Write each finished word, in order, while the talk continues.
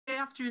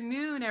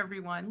afternoon,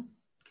 everyone.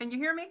 Can you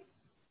hear me?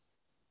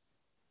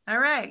 All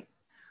right.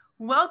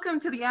 Welcome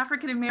to the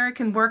African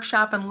American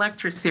Workshop and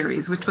Lecture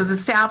Series, which was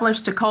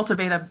established to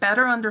cultivate a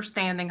better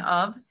understanding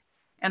of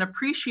and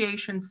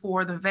appreciation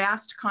for the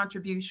vast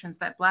contributions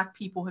that Black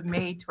people have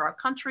made to our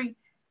country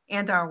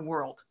and our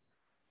world.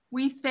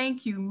 We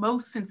thank you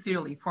most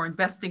sincerely for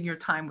investing your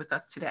time with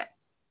us today.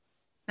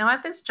 Now,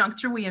 at this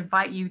juncture, we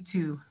invite you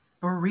to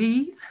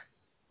breathe,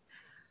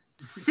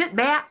 sit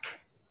back,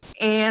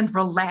 and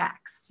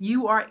relax.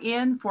 You are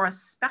in for a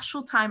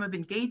special time of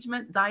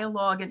engagement,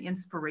 dialogue, and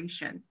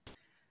inspiration.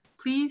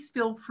 Please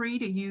feel free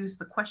to use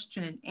the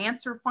question and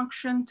answer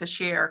function to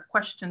share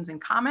questions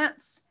and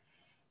comments.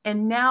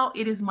 And now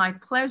it is my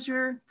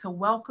pleasure to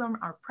welcome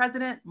our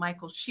president,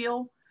 Michael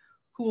Schill,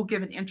 who will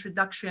give an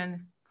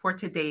introduction for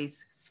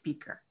today's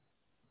speaker.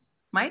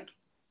 Mike?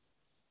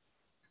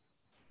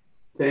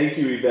 Thank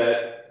you,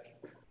 Yvette.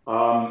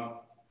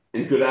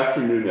 And good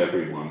afternoon,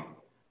 everyone.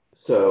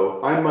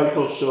 So I'm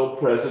Michael Schill,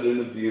 president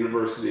of the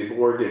University of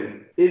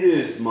Oregon. It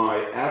is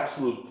my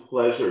absolute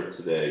pleasure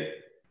today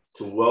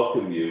to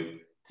welcome you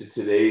to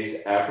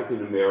today's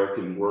African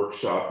American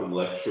Workshop and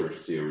Lecture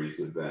Series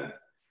event.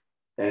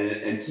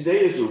 And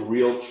today is a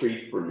real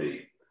treat for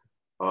me.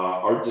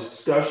 Our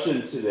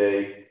discussion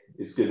today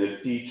is going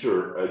to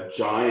feature a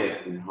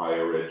giant in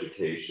higher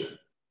education,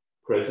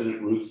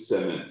 President Ruth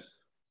Simmons,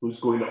 who's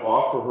going to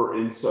offer her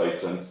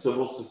insights on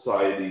civil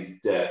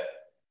society's debt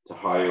to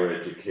higher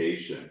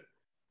education.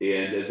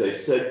 And as I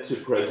said to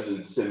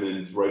President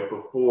Simmons right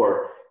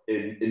before,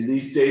 in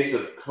these days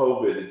of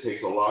COVID, it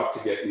takes a lot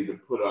to get me to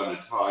put on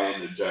a tie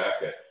and a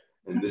jacket.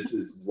 And this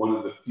is one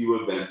of the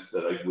few events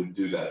that I would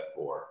do that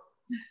for.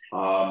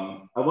 I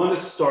want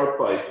to start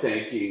by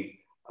thanking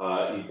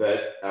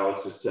Yvette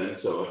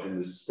Alex-Asenso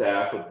and the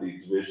staff of the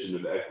Division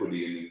of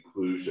Equity and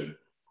Inclusion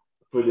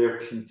for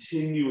their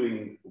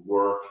continuing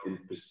work in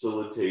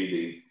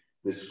facilitating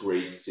this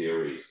great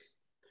series.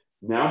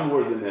 Now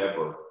more than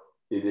ever,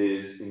 it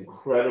is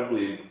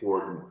incredibly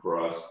important for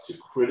us to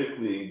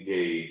critically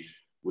engage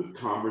with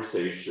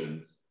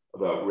conversations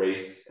about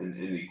race and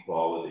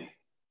inequality.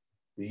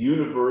 The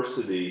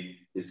university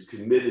is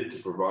committed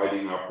to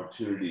providing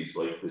opportunities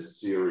like this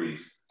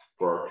series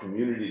for our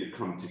community to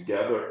come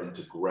together and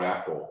to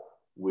grapple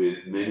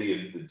with many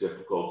of the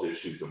difficult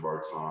issues of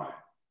our time.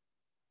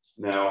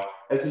 Now,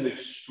 as an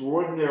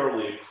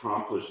extraordinarily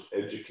accomplished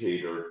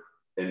educator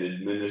and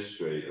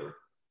administrator,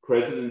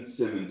 President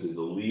Simmons is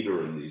a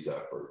leader in these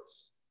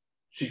efforts.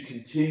 She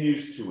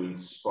continues to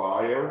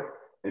inspire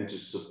and to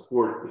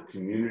support the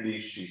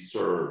communities she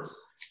serves,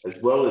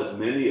 as well as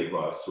many of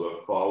us who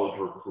have followed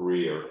her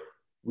career.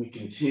 We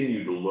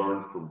continue to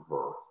learn from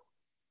her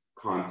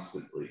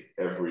constantly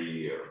every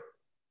year.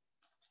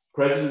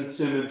 President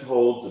Simmons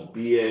holds a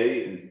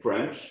BA in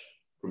French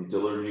from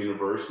Dillard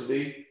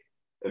University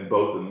and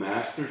both a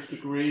master's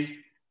degree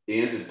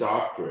and a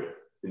doctorate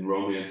in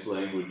Romance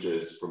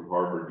languages from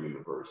Harvard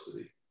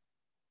University.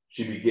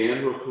 She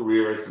began her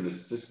career as an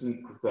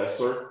assistant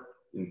professor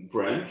in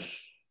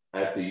French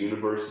at the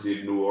University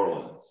of New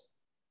Orleans.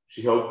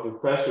 She held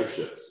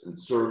professorships and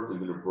served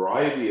in a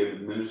variety of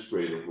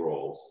administrative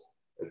roles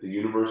at the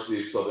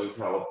University of Southern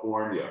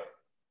California,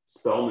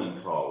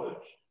 Spelman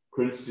College,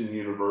 Princeton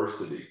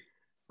University,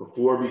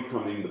 before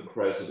becoming the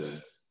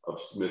president of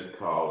Smith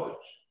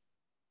College.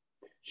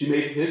 She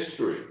made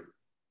history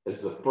as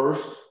the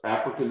first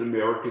African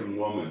American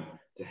woman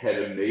to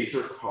head a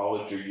major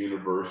college or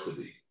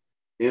university,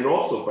 and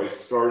also by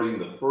starting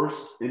the first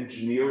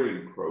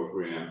engineering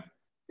program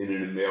in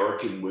an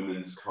American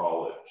women's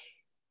college.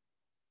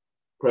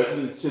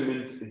 President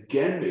Simmons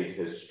again made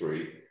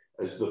history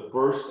as the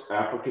first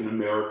African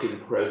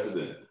American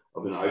president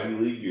of an Ivy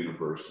League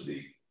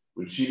university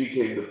when she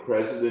became the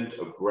president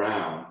of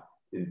Brown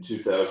in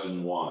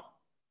 2001.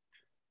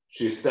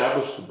 She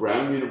established the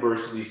Brown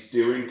University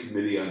Steering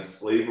Committee on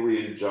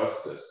Slavery and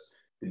Justice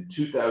in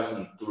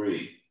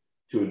 2003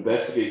 to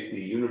investigate the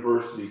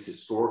university's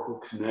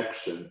historical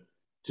connection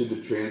to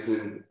the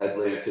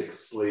transatlantic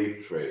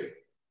slave trade.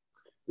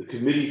 The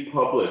committee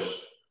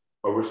published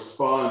a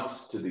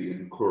response to the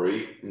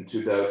inquiry in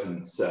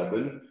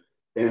 2007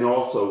 and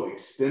also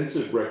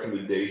extensive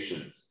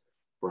recommendations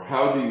for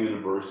how the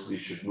university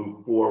should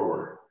move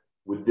forward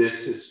with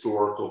this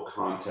historical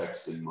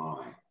context in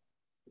mind.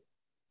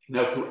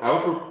 Now,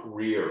 throughout her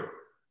career,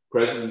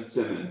 President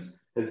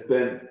Simmons has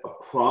been a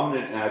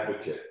prominent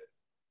advocate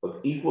of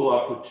equal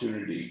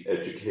opportunity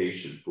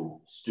education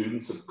for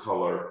students of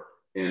color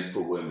and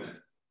for women.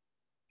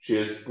 She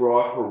has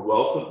brought her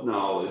wealth of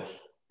knowledge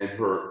and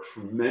her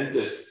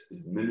tremendous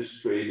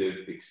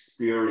administrative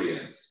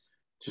experience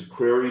to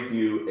Prairie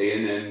View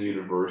A&M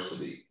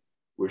University,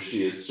 where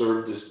she has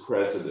served as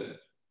president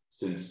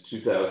since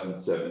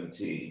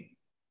 2017.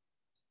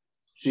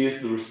 She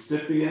is the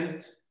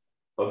recipient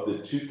of the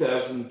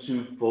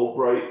 2002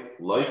 Fulbright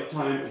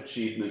Lifetime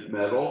Achievement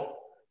Medal,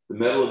 the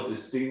Medal of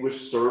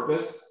Distinguished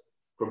Service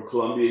from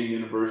Columbia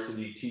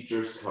University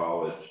Teachers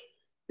College,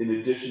 in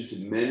addition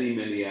to many,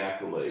 many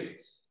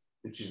accolades.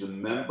 And she's a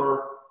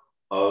member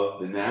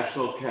of the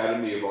National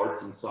Academy of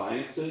Arts and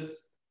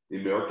Sciences, the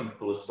American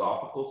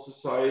Philosophical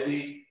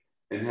Society,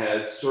 and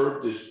has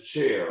served as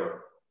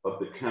chair of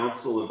the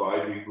Council of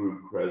Ivy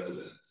Group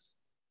Presidents.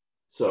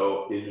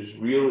 So it is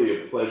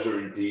really a pleasure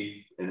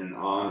indeed and an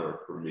honor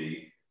for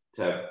me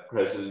to have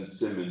President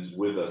Simmons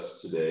with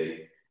us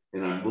today,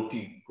 and I'm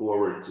looking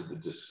forward to the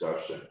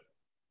discussion.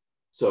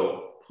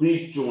 So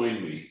please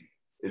join me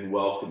in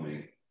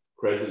welcoming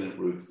President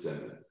Ruth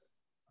Simmons.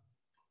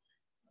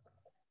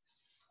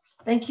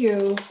 Thank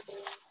you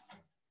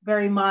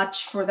very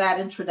much for that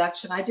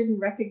introduction. I didn't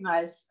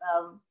recognize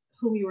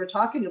whom you were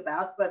talking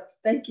about, but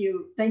thank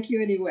you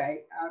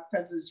anyway,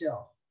 President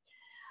Jill.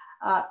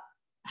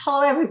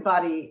 Hello,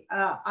 everybody.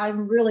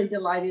 I'm really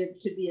delighted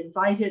to be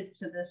invited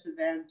to this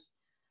event.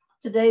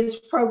 Today's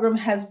program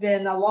has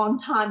been a long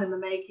time in the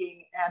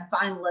making, and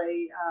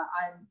finally,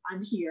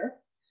 I'm here.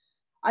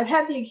 I've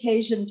had the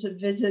occasion to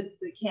visit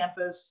the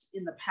campus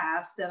in the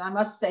past, and I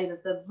must say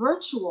that the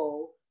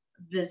virtual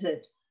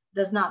visit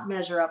does not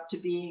measure up to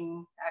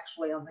being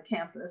actually on the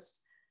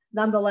campus.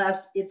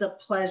 Nonetheless, it's a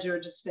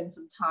pleasure to spend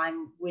some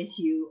time with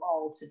you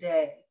all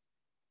today.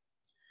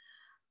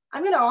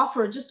 I'm going to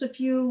offer just a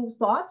few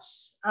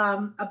thoughts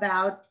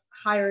about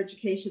higher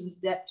education's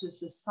debt to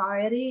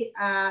society,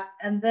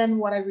 and then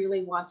what I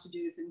really want to do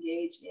is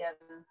engage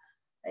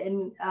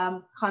in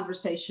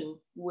conversation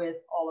with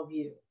all of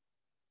you.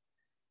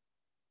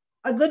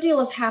 A good deal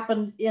has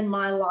happened in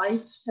my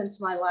life since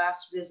my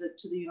last visit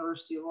to the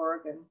University of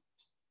Oregon.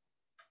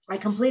 I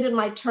completed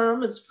my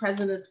term as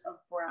president of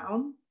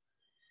Brown,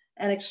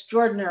 an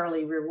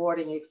extraordinarily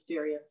rewarding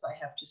experience, I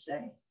have to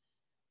say.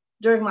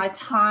 During my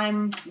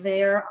time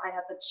there, I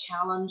had the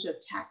challenge of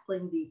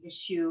tackling the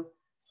issue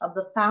of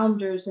the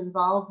founders'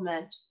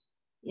 involvement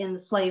in the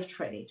slave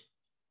trade.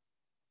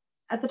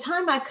 At the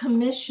time I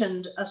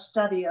commissioned a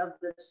study of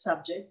this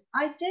subject,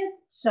 I did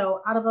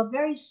so out of a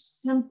very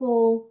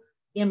simple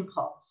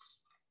impulse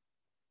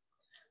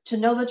to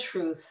know the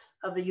truth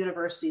of the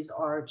university's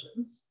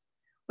origins,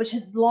 which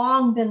had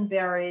long been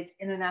buried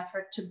in an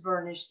effort to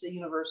burnish the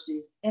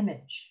university's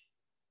image.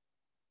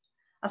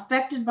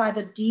 Affected by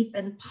the deep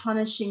and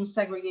punishing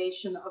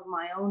segregation of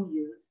my own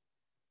youth,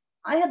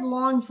 I had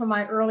longed from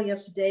my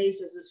earliest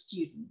days as a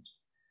student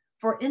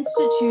for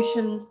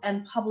institutions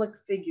and public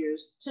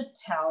figures to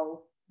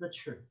tell the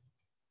truth.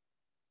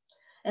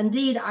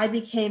 Indeed, I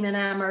became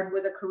enamored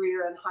with a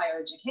career in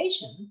higher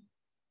education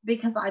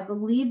because I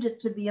believed it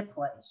to be a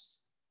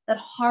place that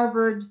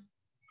harbored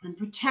and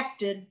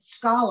protected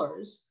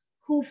scholars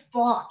who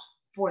fought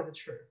for the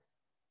truth.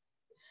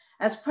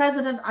 As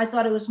president, I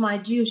thought it was my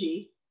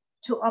duty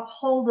to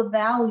uphold the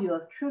value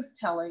of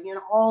truth-telling in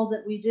all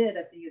that we did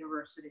at the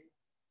university,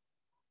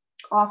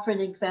 offering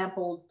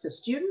example to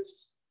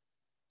students,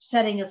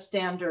 setting a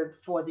standard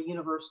for the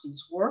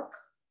university's work,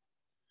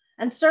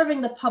 and serving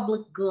the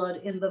public good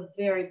in the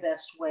very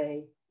best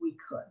way we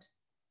could.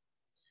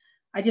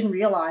 I didn't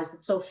realize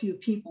that so few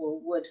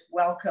people would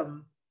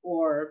welcome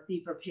or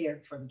be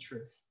prepared for the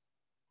truth.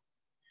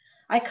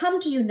 I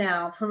come to you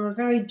now from a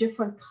very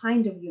different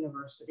kind of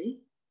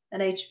university,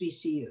 an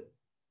HBCU.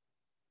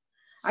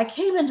 I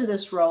came into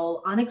this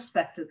role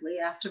unexpectedly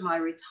after my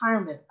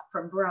retirement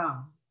from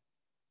Brown.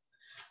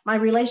 My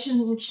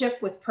relationship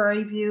with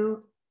Prairie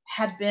View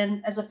had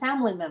been as a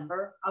family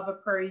member of a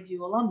Prairie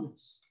View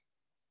alumnus.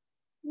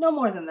 No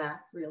more than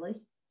that,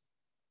 really.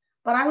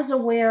 But I was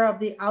aware of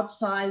the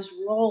outsized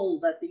role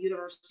that the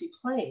university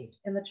played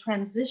in the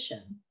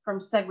transition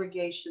from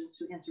segregation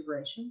to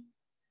integration,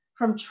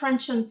 from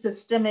trenchant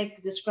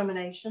systemic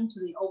discrimination to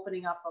the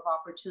opening up of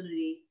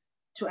opportunity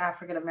to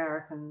African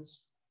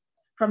Americans,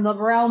 from the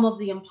realm of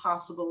the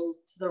impossible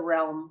to the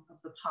realm of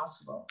the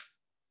possible.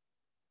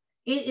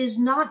 It is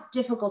not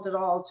difficult at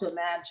all to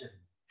imagine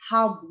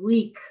how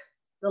bleak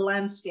the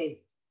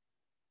landscape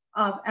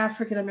of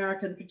African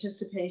American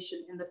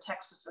participation in the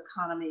Texas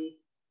economy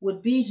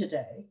would be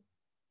today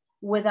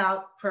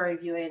without Prairie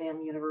View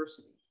A&M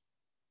University.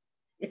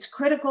 Its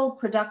critical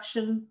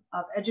production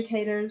of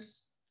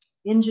educators,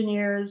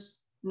 engineers,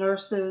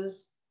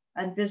 nurses,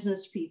 and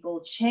business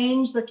people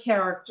changed the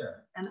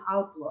character and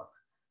outlook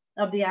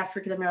of the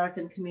African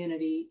American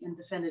community in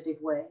definitive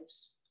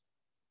ways.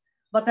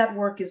 But that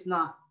work is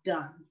not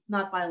done,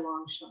 not by a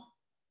long shot.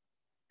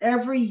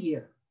 Every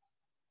year,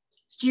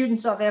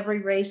 students of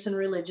every race and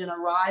religion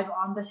arrive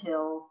on the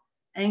Hill,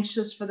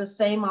 anxious for the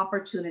same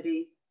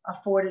opportunity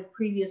afforded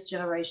previous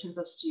generations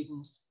of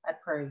students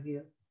at Prairie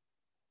View.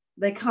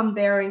 They come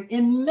bearing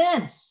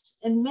immense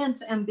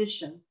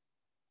ambition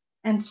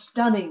and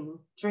stunning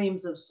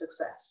dreams of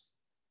success.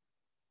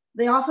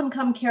 They often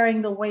come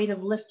carrying the weight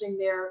of lifting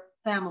their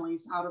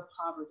families out of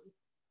poverty.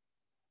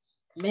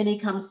 Many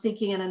come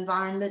seeking an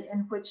environment in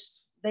which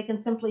they can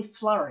simply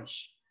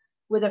flourish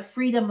with a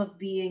freedom of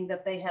being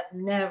that they have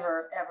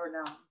never, ever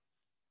known.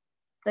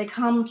 They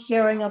come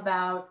caring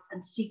about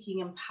and seeking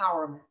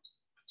empowerment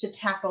to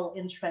tackle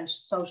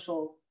entrenched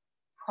social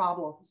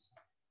problems.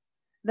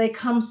 They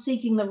come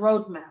seeking the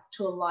roadmap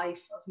to a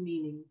life of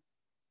meaning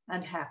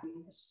and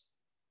happiness.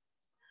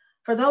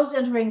 For those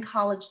entering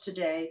college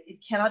today, it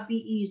cannot be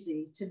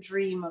easy to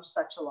dream of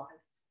such a life.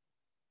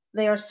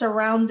 They are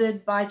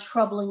surrounded by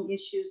troubling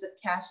issues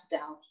that cast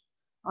doubt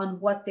on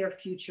what their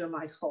future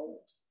might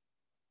hold.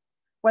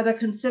 Whether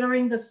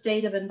considering the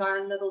state of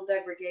environmental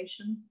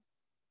degradation,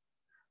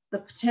 the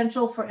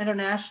potential for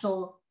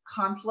international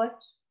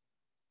conflict,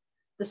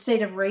 the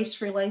state of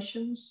race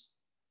relations,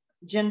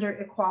 gender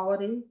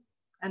equality,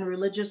 and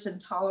religious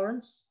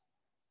intolerance,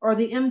 or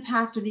the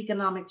impact of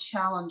economic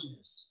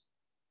challenges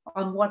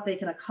on what they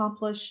can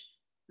accomplish,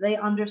 they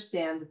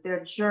understand that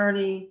their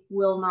journey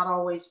will not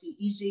always be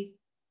easy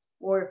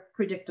or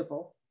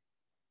predictable.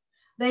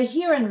 They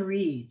hear and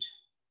read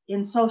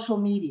in social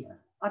media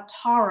a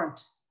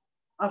torrent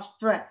of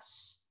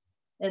threats,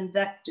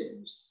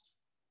 invectives,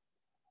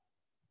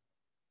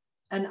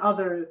 and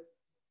other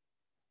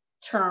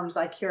terms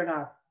I care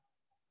not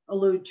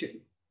allude to.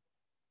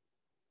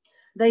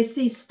 They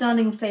see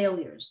stunning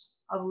failures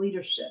of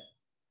leadership.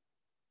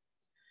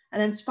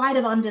 And in spite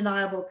of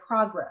undeniable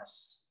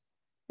progress,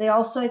 they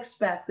also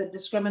expect that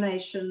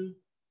discrimination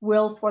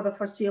will, for the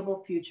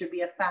foreseeable future,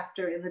 be a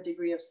factor in the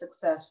degree of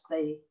success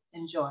they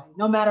enjoy,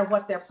 no matter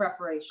what their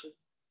preparation.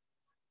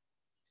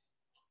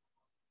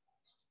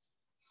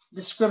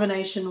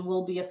 Discrimination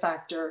will be a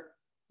factor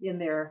in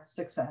their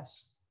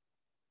success.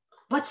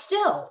 But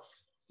still,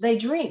 they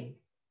dream.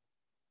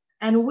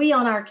 And we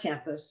on our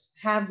campus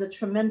have the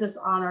tremendous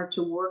honor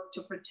to work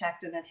to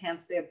protect and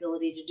enhance their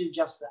ability to do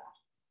just that.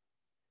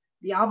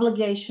 The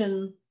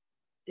obligation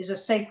is a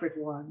sacred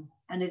one,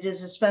 and it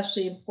is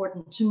especially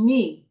important to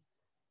me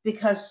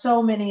because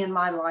so many in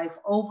my life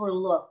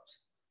overlooked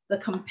the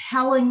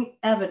compelling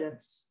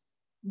evidence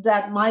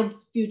that my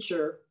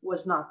future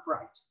was not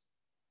bright.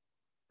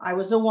 I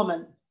was a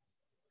woman,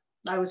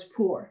 I was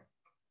poor,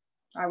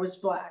 I was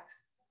Black,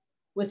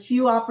 with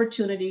few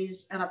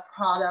opportunities and I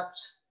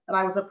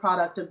was a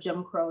product of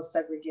Jim Crow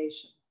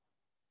segregation.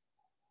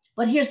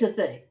 But here's the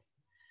thing,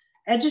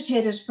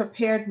 educators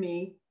prepared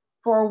me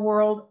for a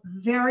world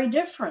very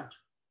different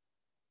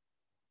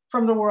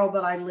from the world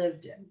that I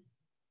lived in,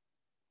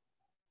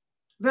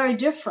 very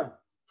different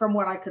from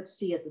what I could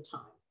see at the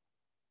time.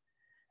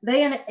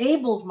 They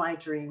enabled my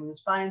dreams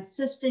by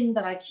insisting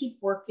that I keep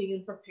working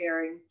and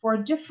preparing for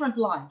a different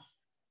life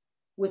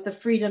with the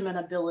freedom and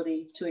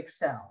ability to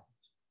excel.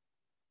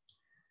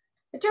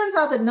 It turns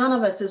out that none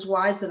of us is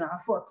wise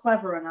enough or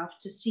clever enough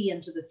to see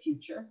into the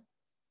future.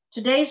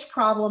 Today's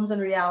problems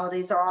and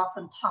realities are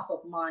often top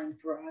of mind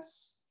for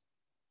us.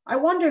 I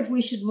wonder if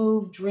we should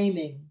move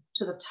dreaming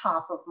to the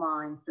top of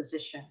mind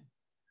position.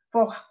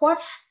 For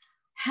what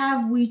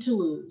have we to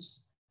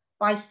lose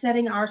by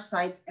setting our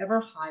sights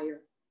ever higher,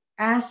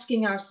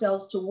 asking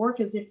ourselves to work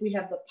as if we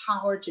have the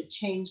power to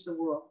change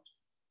the world?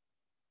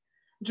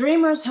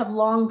 Dreamers have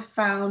long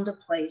found a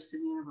place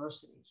in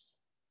universities.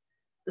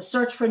 The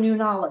search for new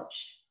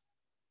knowledge,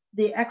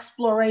 the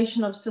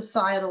exploration of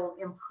societal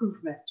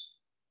improvement,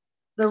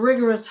 the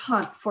rigorous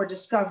hunt for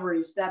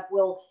discoveries that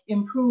will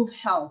improve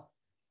health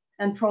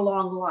and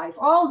prolong life.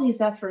 All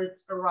these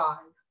efforts arrive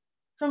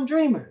from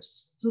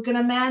dreamers who can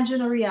imagine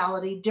a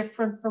reality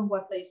different from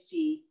what they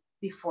see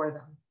before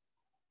them.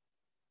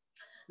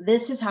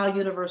 This is how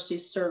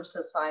universities serve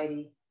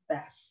society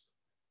best,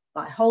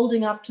 by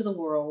holding up to the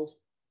world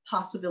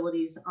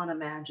possibilities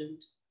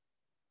unimagined.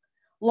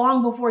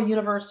 Long before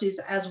universities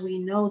as we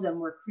know them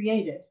were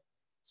created,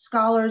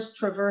 scholars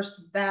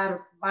traversed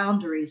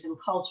boundaries and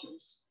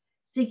cultures,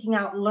 seeking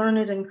out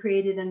learned and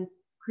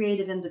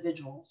creative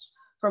individuals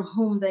from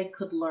whom they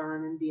could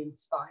learn and be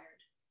inspired.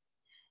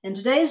 In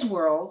today's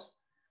world,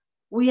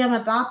 we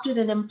have adopted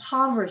an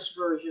impoverished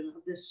version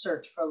of this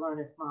search for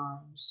learned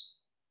minds.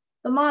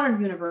 The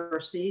modern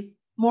university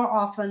more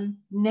often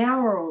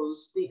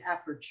narrows the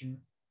aperture,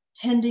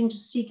 tending to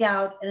seek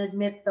out and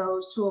admit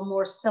those who are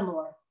more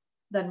similar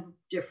than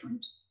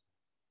different.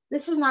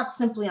 This is not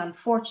simply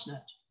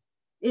unfortunate.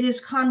 It is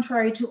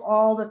contrary to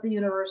all that the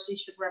university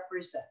should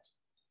represent.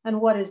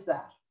 And what is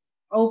that?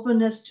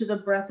 Openness to the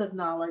breadth of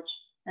knowledge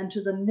and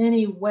to the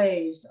many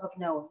ways of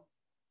knowing.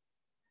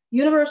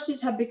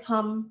 Universities have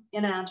become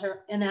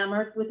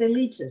enamored with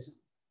elitism,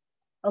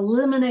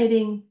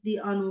 eliminating the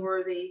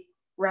unworthy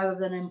rather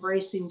than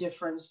embracing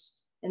difference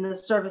in the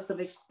service of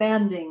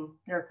expanding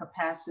their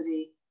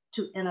capacity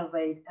to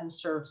innovate and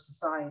serve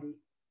society.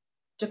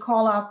 To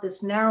call out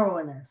this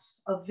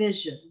narrowness of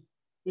vision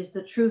is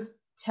the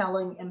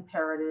truth-telling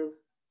imperative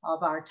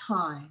of our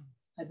time,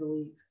 I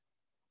believe.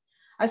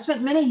 I've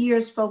spent many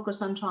years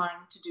focused on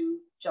trying to do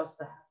just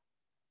that.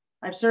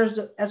 I've served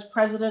as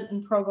president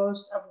and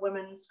provost of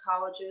women's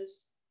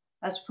colleges,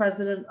 as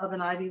president of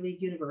an Ivy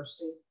League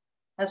university,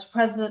 as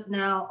president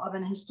now of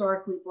an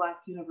historically Black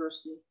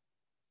university.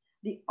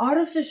 The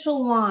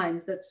artificial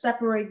lines that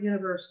separate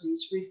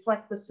universities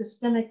reflect the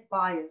systemic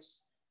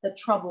bias that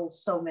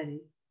troubles so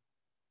many.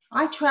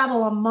 I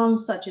travel among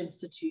such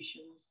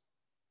institutions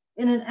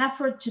in an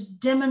effort to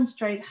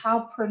demonstrate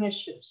how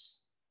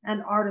pernicious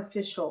and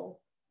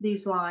artificial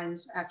these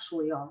lines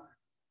actually are.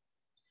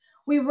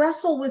 We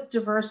wrestle with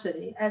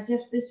diversity as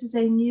if this is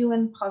a new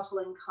and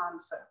puzzling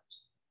concept.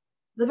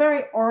 the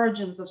very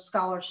origins of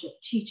scholarship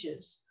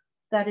teaches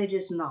that it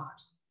is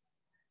not.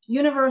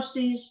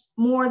 Universities,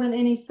 more than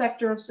any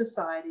sector of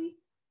society,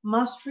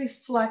 must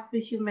reflect the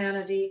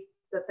humanity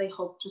that they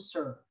hope to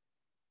serve.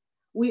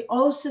 We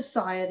owe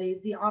society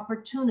the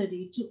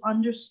opportunity to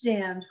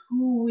understand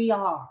who we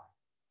are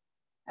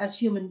as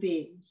human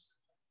beings.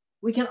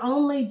 We can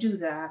only do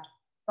that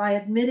by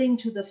admitting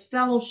to the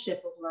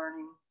fellowship of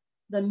learning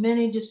the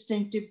many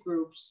distinctive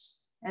groups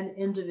and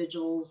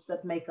individuals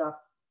that make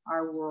up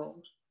our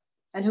world,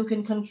 and who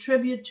can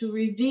contribute to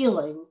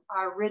revealing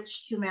our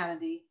rich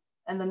humanity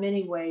and the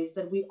many ways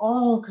that we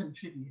all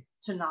contribute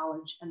to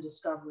knowledge and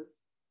discovery.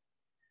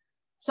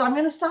 So I'm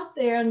going to stop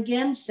there and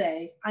again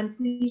say, I'm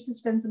pleased to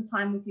spend some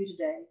time with you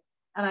today,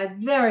 and I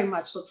very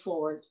much look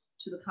forward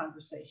to the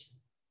conversation.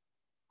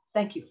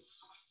 Thank you.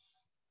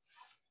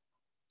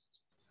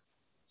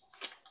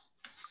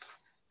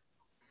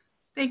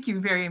 Thank you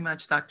very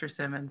much, Dr.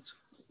 Simmons.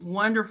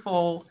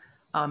 Wonderful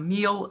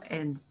meal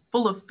and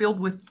filled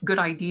with good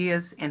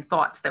ideas and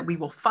thoughts that we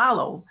will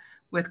follow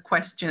with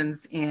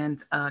questions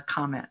and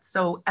comments.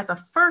 So as a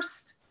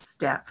first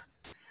step,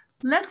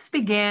 let's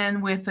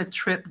begin with a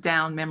trip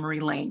down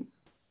memory lane.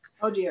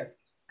 Oh dear.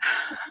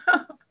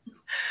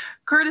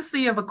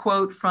 Courtesy of a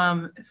quote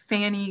from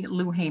Fannie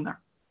Lou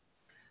Hamer,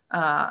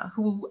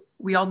 who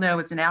we all know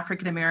is an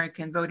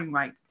African-American voting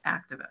rights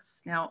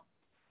activist. Now,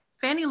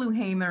 Fannie Lou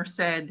Hamer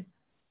said,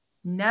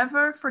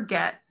 "Never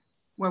forget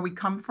where we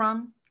come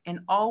from and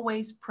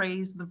always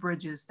praise the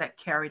bridges that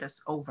carried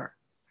us over."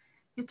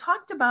 You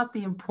talked about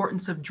the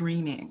importance of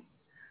dreaming.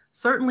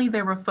 Certainly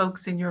there were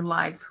folks in your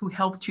life who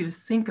helped you to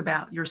think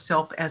about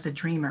yourself as a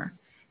dreamer.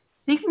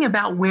 Thinking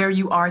about where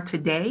you are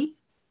today,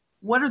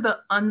 what are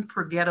the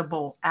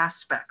unforgettable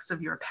aspects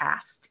of your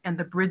past and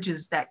the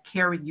bridges that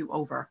carried you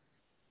over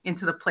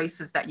into the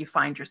places that you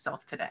find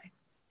yourself today?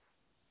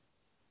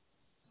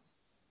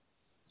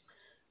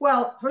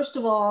 Well, first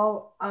of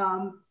all,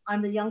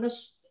 I'm the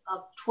youngest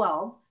of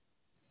 12,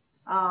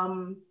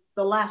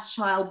 the last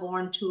child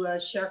born to a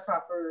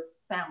sharecropper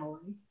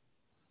family.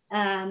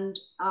 And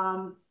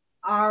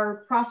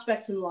our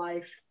prospects in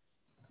life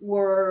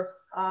were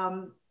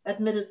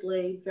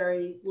admittedly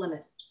very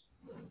limited.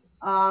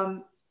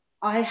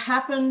 I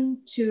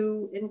happened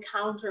to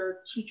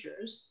encounter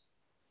teachers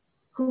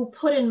who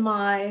put in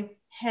my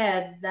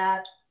head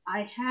that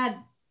I had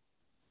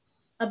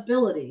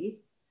ability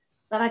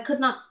that I could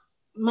not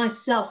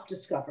myself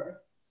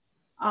discover.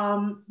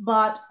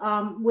 But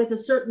with a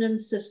certain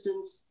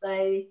insistence,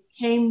 they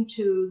came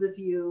to the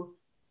view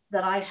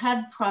that I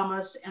had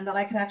promise and that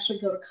I could actually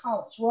go to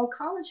college. Well,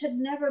 college had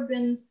never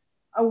been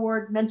a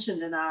word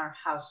mentioned in our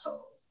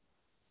household.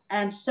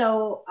 And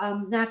so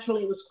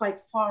naturally, it was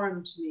quite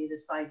foreign to me,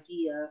 this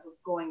idea of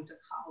going to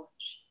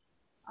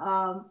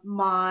college.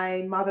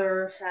 My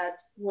mother had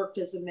worked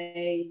as a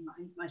maid.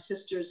 My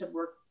sisters had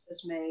worked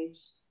as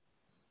maids.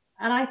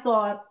 And I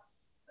thought,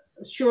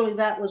 surely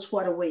that was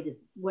what awaited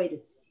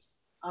me.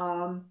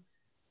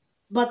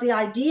 But the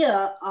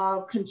idea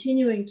of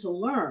continuing to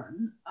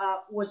learn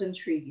was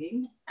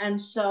intriguing. And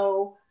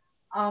so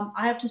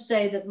I have to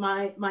say that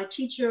my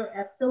teacher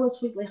at Phyllis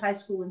Wheatley High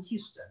School in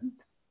Houston,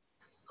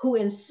 who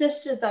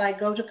insisted that I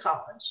go to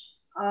college,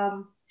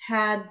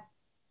 had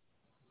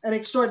an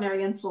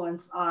extraordinary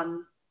influence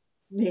on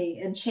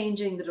me in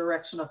changing the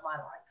direction of my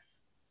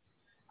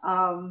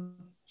life.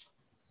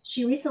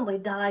 She recently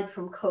died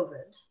from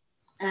COVID,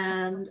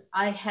 and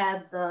I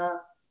had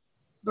the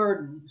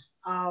burden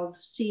of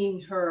seeing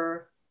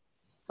her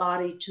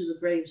body to the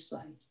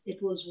gravesite.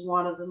 It was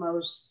one of the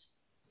most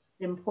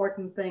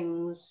important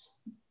things,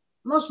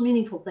 most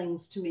meaningful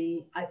things to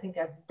me I think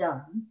I've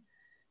done,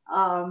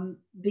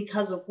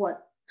 because of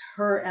what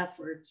her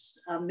efforts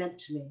meant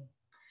to me.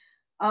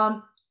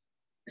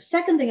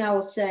 Second thing I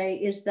will say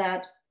is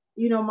that,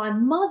 you know, my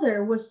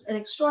mother was an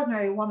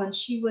extraordinary woman.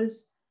 She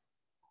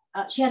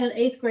had an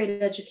 8th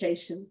grade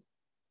education,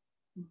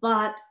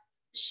 but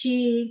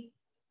she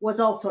was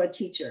also a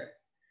teacher.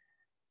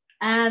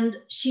 And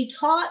she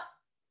taught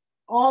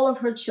all of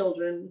her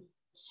children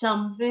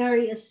some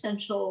very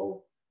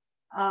essential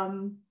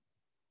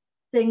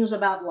things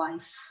about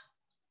life.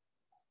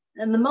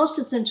 And the most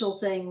essential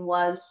thing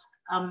was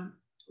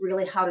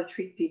really how to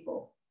treat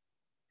people,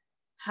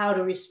 how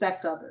to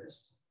respect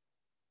others,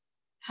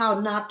 how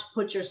not to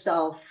put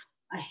yourself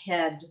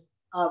ahead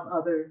of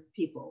other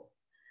people.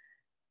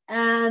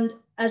 And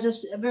as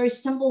a very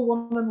simple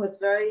woman with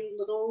very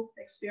little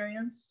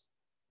experience,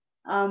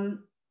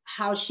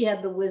 how she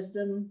had the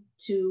wisdom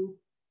to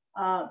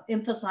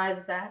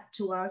emphasize that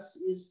to us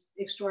is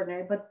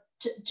extraordinary. But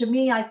to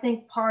me, I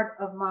think part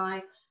of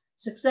my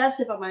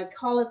success, if I might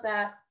call it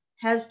that,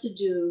 has to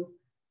do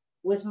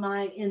with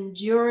my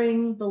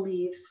enduring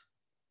belief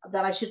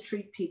that I should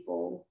treat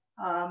people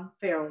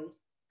fairly,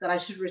 that I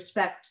should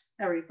respect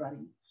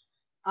everybody,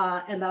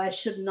 and that I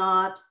should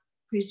not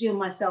presume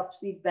myself to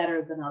be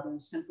better than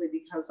others simply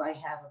because I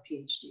have a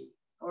PhD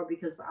or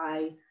because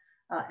I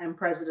am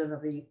president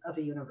of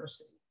a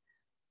university.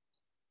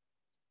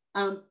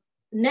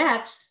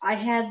 Next, I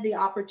had the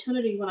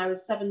opportunity when I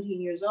was 17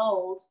 years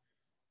old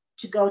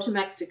to go to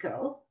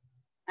Mexico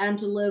and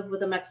to live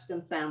with a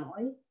Mexican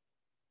family.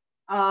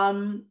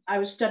 I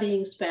was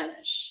studying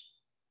Spanish.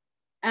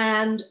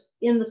 And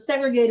in the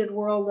segregated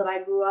world that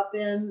I grew up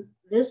in,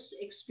 this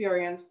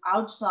experience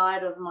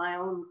outside of my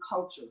own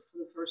culture for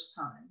the first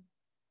time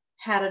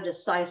had a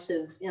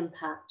decisive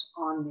impact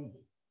on me.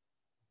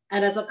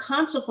 And as a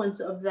consequence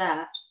of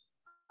that,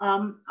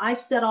 I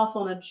set off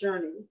on a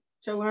journey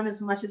to learn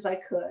as much as I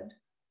could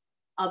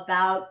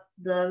about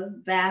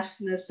the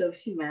vastness of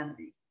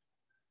humanity,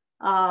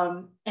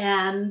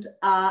 and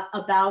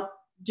about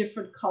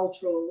different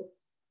cultural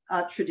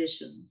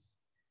traditions.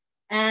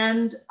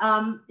 And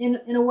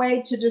in a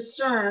way to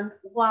discern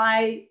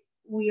why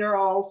we are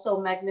all so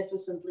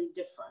magnificently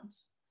different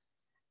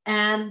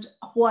and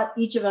what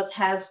each of us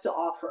has to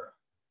offer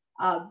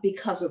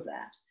because of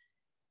that.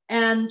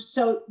 And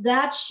so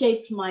that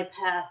shaped my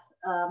path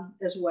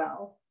as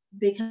well,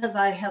 because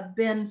I have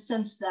been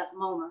since that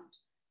moment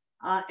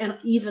and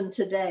even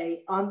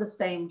today on the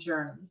same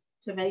journey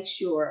to make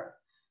sure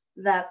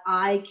that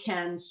I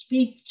can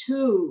speak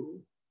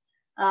to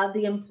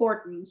the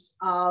importance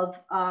of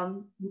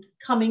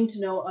coming to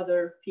know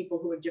other people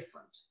who are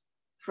different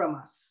from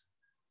us,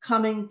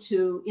 coming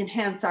to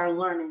enhance our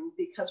learning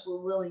because we're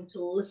willing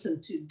to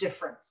listen to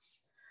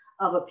difference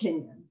of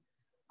opinion.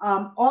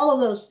 All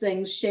of those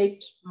things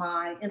shaped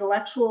my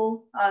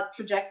intellectual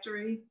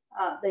trajectory.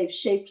 They've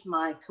shaped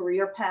my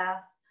career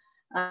path.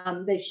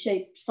 They've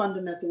shaped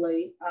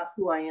fundamentally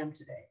who I am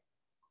today.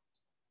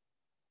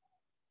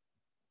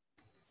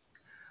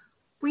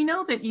 We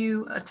know that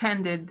you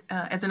attended,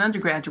 as an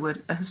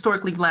undergraduate, a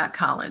historically Black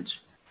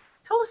college.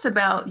 Tell us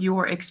about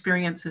your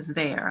experiences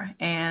there.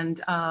 And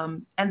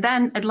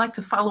then I'd like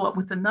to follow up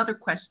with another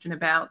question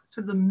about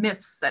sort of the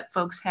myths that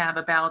folks have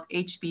about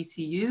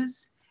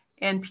HBCUs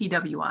and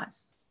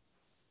PWIs.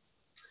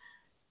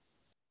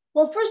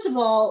 Well, first of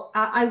all,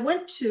 I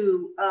went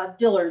to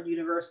Dillard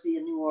University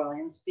in New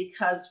Orleans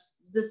because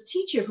this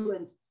teacher who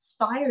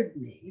inspired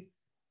me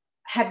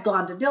had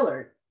gone to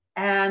Dillard.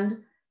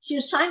 And she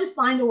was trying to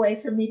find a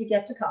way for me to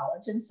get to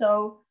college. And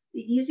so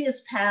the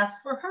easiest path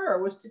for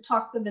her was to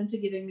talk them into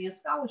giving me a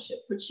scholarship,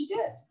 which she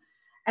did.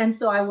 And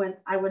so I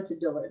went to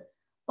Dillard.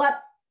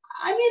 But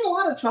I made a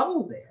lot of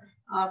trouble there,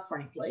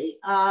 frankly.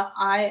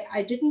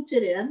 I didn't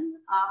fit in.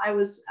 I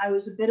was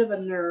a bit of a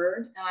nerd,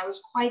 and I was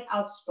quite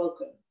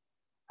outspoken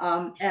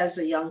as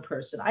a young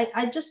person.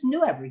 I just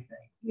knew everything.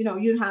 You know,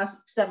 you have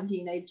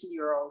 17,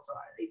 18-year-olds,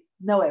 they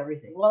know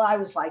everything. Well, I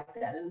was like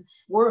that. And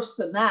worse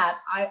than that,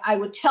 I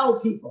would tell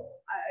people.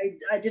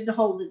 I didn't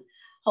hold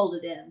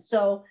it in.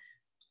 So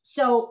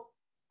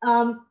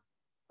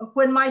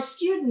when my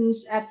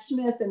students at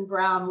Smith and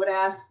Brown would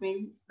ask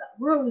me,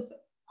 Ruth,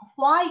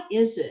 why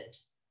is it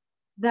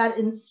that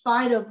in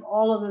spite of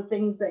all of the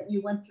things that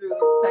you went through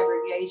in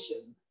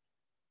segregation,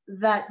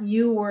 that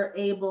you were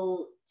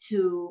able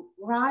to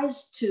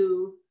rise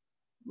to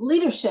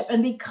leadership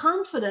and be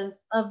confident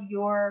of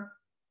your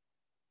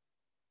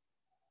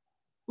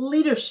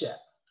leadership?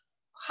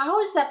 How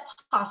is that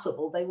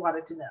possible? They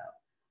wanted to know.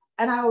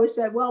 And I always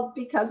said, well,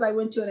 because I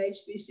went to an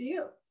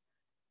HBCU.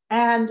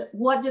 And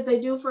what did they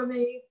do for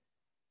me?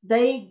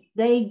 They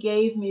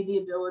gave me the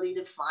ability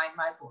to find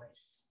my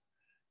voice,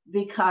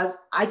 because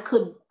I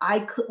could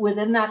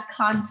within that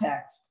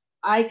context,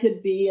 I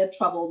could be a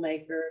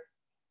troublemaker,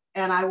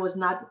 and I was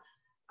not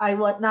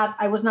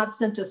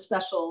sent to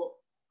special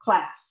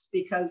class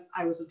because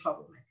I was a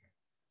troublemaker.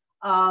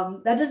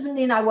 That doesn't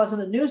mean I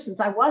wasn't a nuisance.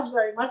 I was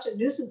very much a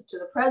nuisance to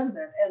the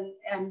president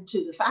and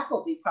to the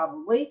faculty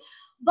probably,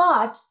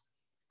 but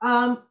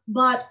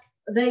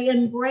they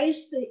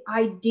embraced the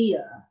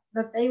idea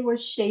that they were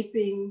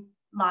shaping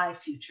my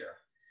future.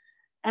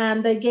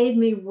 And they gave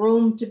me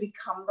room to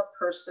become the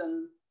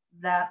person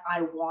that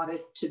I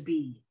wanted to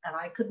be. And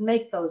I could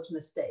make those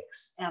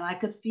mistakes, and I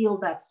could feel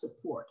that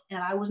support.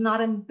 And I was not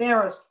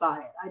embarrassed by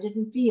it. I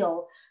didn't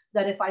feel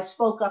that if I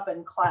spoke up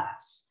in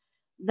class,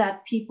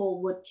 that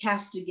people would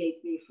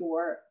castigate me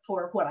for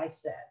what I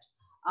said.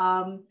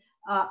 I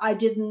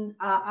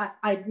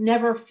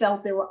never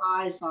felt there were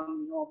eyes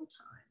on me all the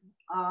time.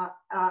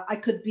 I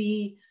could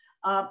be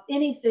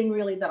anything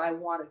really that I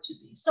wanted to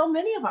be. So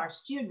many of our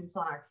students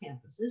on our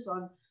campuses,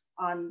 on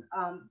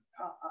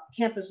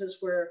campuses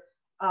where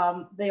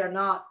they are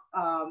not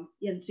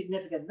in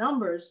significant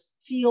numbers,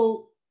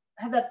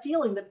 have that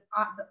feeling that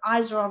the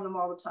eyes are on them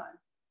all the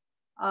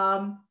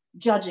time,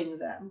 judging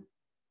them,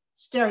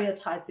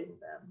 stereotyping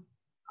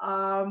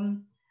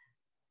them.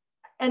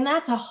 And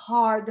that's a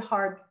hard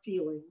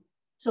feeling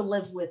to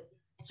live with,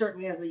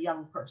 certainly as a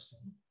young person.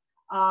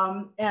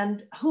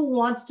 And who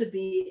wants to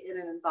be in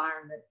an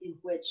environment in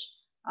which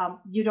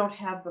you don't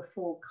have the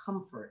full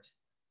comfort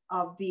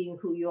of being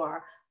who you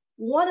are?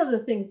 One of the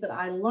things that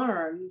I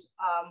learned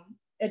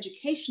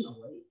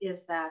educationally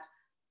is that,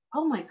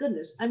 oh my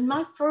goodness, and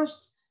my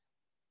first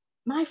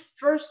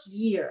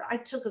year, I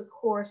took a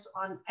course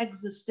on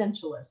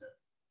existentialism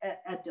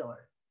at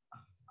Dillard.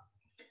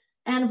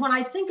 And when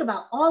I think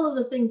about all of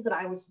the things that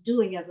I was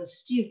doing as a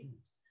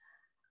student,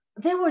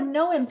 there were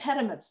no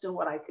impediments to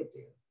what I could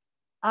do.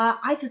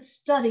 I could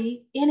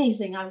study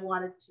anything I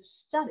wanted to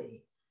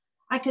study.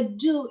 I could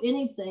do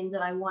anything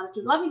that I wanted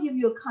to. Let me give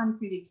you a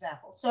concrete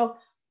example.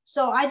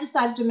 So I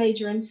decided to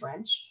major in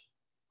French.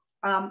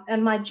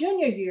 And my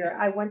junior year,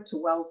 I went to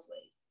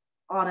Wellesley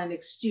on an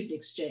student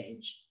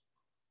exchange.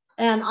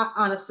 And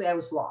honestly, I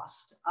was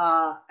lost.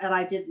 And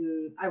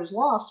I was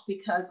lost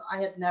because I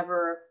had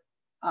never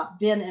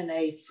been in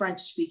a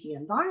French-speaking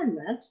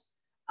environment.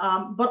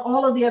 But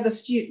all of the other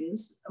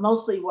students,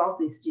 mostly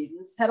wealthy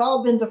students, had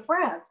all been to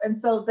France. And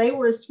so they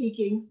were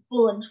speaking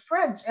fluent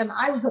French. And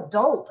I was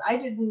adult. I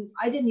didn't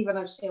even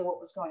understand what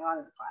was going on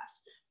in the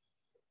class.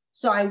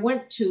 So I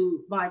went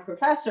to my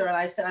professor and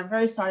I said, I'm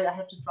very sorry, I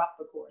have to drop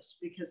the course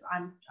because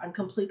I'm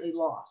completely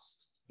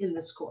lost in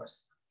this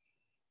course.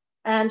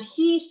 And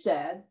he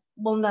said,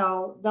 well,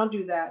 no, don't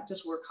do that.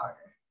 Just work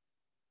harder,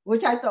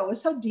 which I thought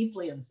was so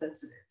deeply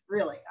insensitive.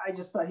 Really, I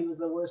just thought he was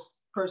the worst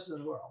person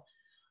in the world.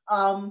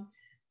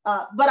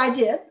 But I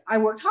did. I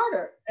worked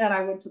harder, and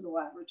I went to the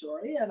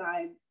laboratory, and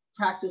I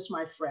practiced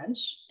my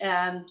French,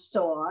 and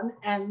so on.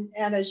 And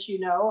as you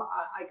know,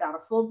 I got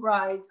a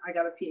Fulbright. I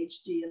got a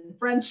PhD in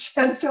French,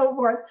 and so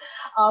forth.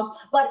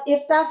 But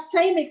if that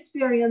same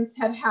experience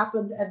had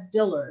happened at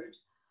Dillard,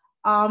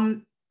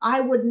 I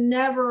would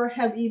never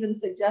have even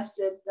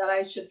suggested that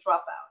I should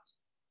drop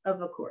out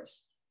of a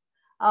course.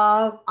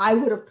 I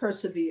would have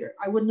persevered.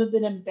 I wouldn't have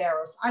been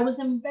embarrassed. I was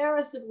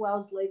embarrassed at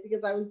Wellesley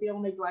because I was the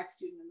only Black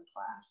student in the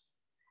class.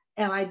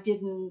 And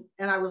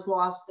I was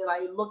lost, and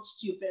I looked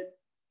stupid,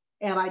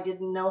 and I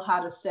didn't know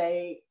how to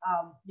say,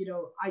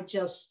 I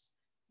just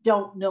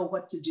don't know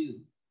what to do.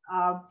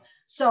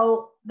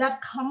 So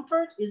that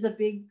comfort is a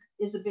big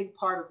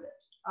part of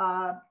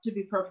it, to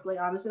be perfectly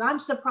honest. And I'm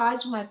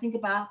surprised when I think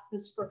about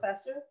this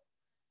professor.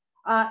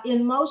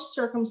 In most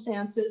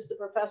circumstances, the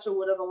professor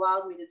would have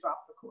allowed me to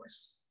drop the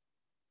course.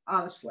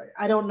 Honestly,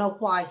 I don't know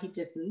why he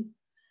didn't,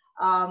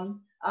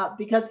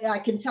 because I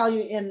can tell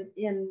you,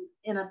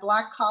 in a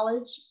Black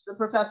college, the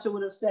professor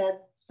would have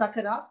said, "Suck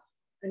it up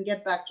and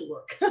get back to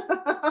work."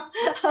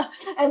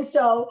 and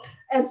so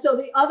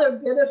the other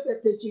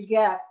benefit that you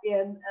get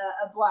in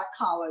a Black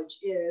college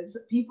is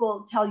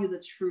people tell you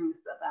the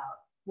truth about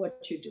what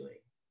you're doing,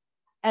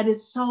 and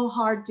it's so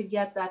hard to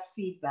get that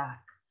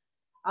feedback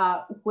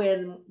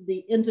when the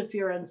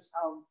interference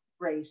of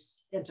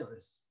race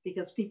enters,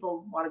 because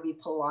people want to be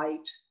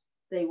polite,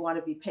 they want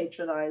to be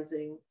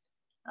patronizing,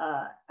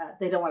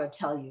 they don't want to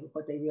tell you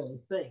what they really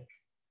think.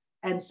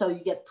 And so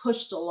you get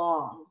pushed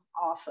along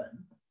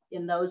often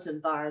in those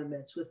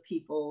environments with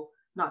people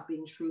not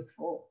being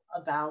truthful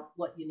about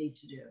what you need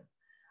to do.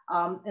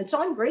 And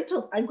so I'm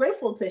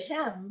grateful to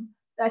him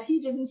that he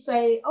didn't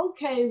say,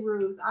 okay,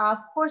 Ruth, of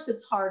course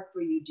it's hard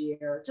for you,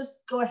 dear,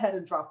 just go ahead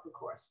and drop the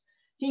course.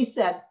 He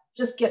said,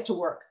 just get to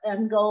work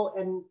and go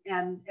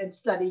and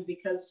study,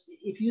 because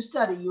if you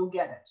study, you'll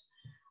get it.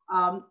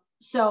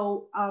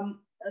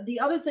 The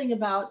other thing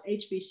about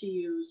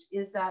HBCUs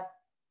is that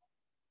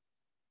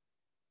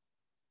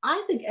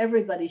I think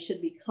everybody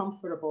should be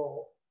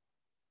comfortable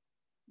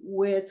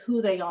with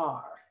who they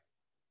are.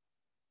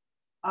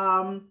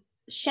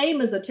 Shame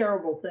is a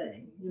terrible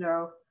thing,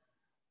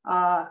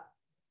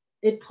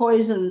 it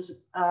poisons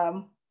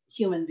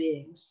human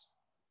beings.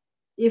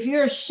 If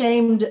you're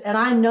ashamed, and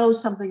I know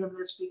something of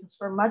this because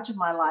for much of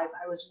my life,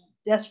 I was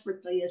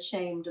desperately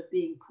ashamed of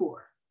being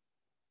poor.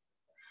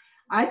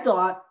 I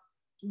thought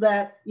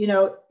that,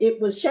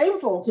 it was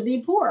shameful to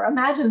be poor.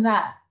 Imagine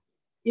that.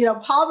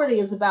 Poverty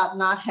is about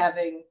not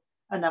having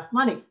enough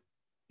money.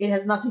 It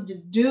has nothing to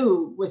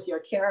do with your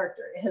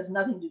character. It has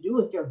nothing to do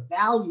with your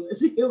value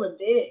as a human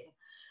being.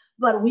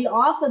 But we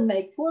often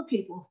make poor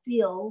people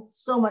feel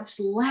so much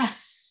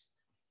less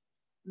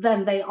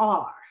than they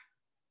are,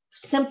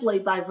 simply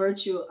by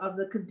virtue of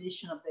the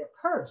condition of their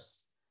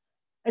purse.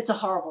 It's a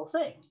horrible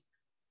thing.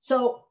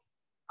 So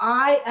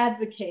I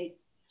advocate,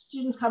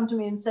 students come to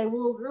me and say,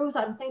 well, Ruth,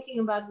 I'm thinking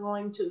about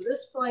going to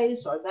this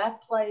place or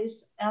that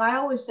place. And I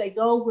always say,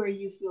 go where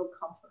you feel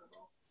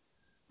comfortable,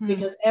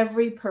 because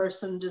every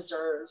person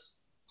deserves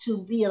to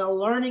be in a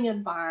learning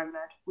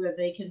environment where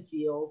they can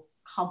feel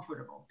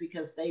comfortable,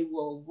 because they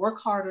will work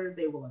harder,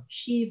 they will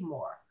achieve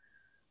more,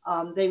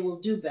 they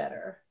will do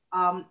better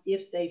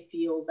if they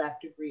feel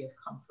that degree of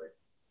comfort.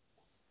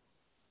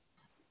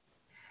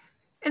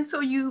 And so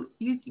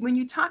when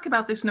you talk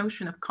about this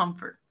notion of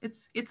comfort,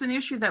 it's an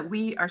issue that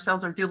we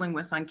ourselves are dealing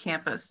with on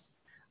campus,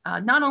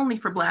 not only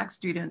for Black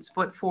students,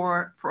 but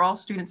for all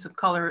students of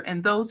color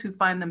and those who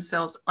find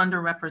themselves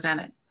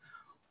underrepresented.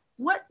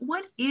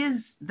 What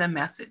is the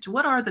message?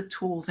 What are the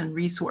tools and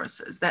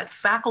resources that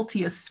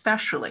faculty,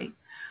 especially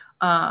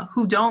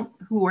who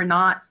are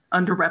not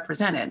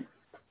underrepresented,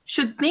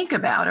 should think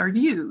about or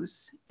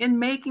use in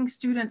making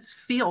students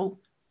feel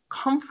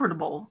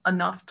comfortable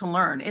enough to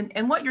learn?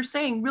 And what you're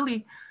saying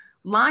really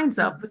lines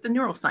up with the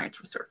neuroscience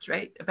research,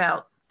 right?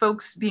 About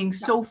folks being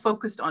so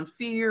focused on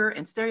fear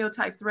and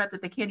stereotype threat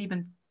that they can't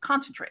even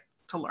concentrate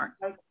to learn.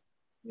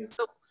 Yeah.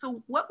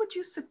 So what would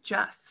you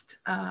suggest?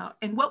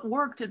 And what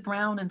worked at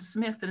Brown and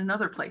Smith and in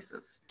other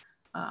places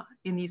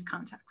in these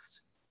contexts?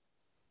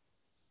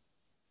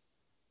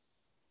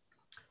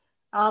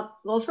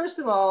 Well, first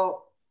of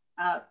all,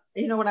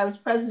 when I was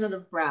president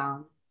of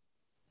Brown,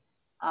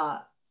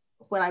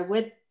 when I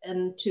went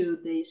into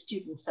the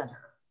student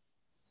center,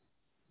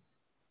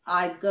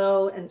 I'd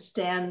go and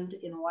stand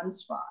in one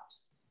spot,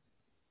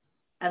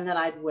 and then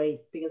I'd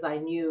wait because I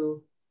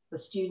knew the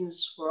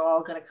students were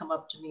all going to come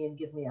up to me and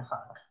give me a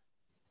hug.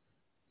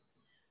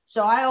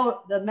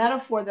 So the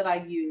metaphor that I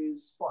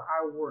use for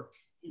our work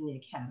in the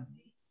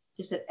academy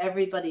is that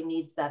everybody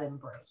needs that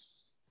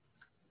embrace.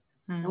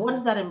 And what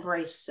does that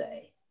embrace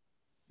say?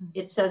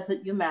 It says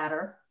that you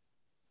matter.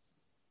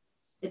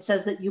 It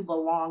says that you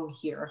belong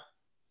here.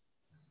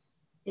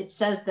 It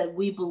says that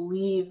we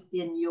believe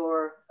in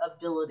your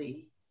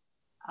ability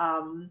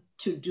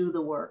to do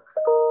the work.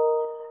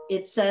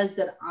 It says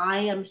that I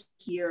am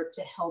here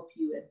to help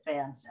you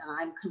advance, and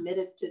I'm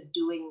committed to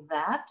doing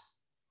that.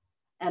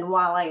 And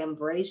while I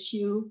embrace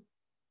you,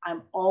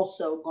 I'm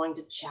also going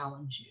to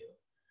challenge you.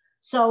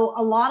 So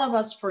a lot of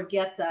us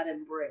forget that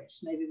embrace.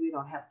 Maybe we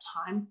don't have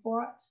time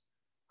for it.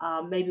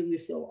 Maybe we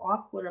feel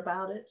awkward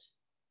about it.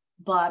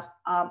 But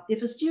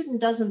if a student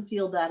doesn't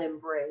feel that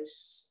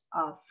embrace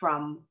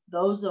from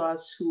those of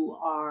us who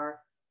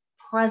are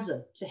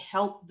present to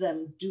help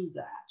them do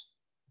that,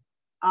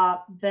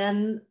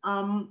 then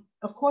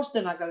of course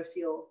they're not going to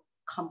feel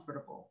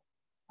comfortable.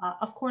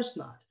 Of course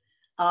not.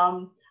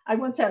 I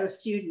once had a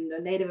student,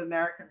 a Native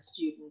American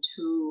student,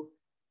 who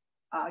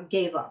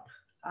gave up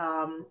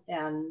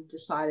and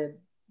decided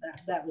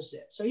that was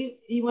it. So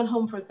he went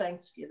home for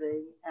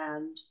Thanksgiving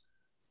and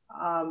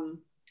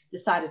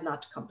decided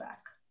not to come back.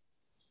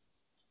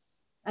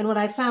 And when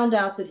I found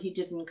out that he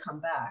didn't come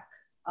back,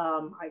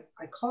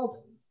 I called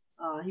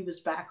him. He was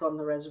back on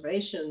the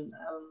reservation,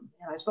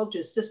 and I spoke to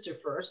his sister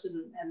first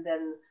and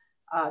then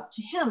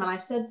to him, and I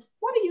said,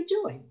 "What are you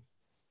doing?"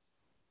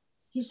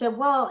 He said,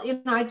 "Well,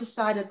 I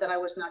decided that I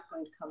was not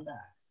going to come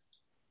back."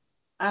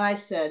 And I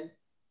said,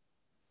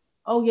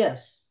 "Oh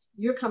yes,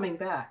 you're coming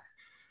back.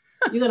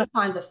 You're going to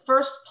find the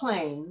first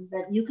plane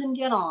that you can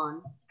get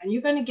on, and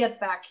you're going to get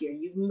back here.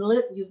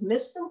 You've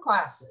missed some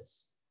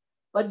classes,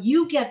 but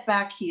you get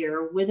back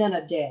here within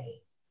a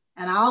day,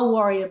 and I'll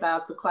worry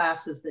about the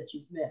classes that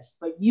you've missed,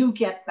 but you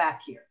get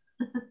back here."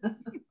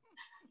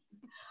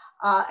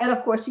 And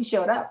of course he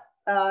showed up,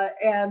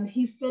 and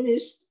he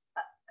finished.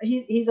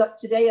 He's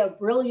today a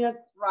brilliant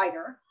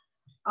writer,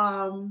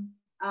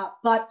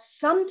 but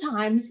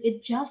sometimes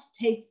it just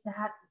takes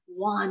that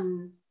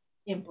one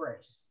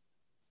embrace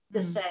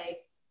to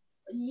say,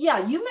 yeah,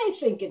 you may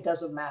think it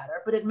doesn't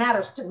matter, but it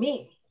matters to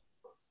me.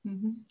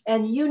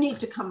 And you need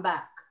to come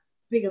back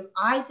because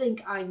I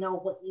think I know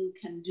what you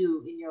can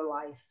do in your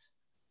life,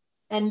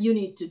 and you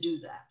need to do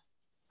that.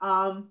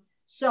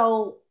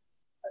 So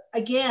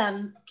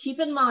again, keep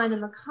in mind,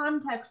 in the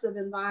context of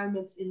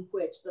environments in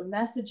which the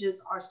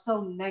messages are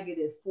so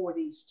negative for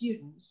these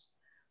students,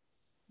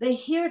 they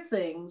hear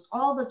things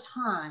all the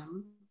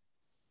time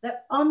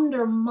that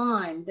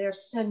undermine their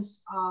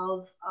sense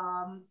of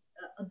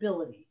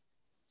ability.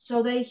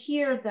 So they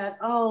hear that,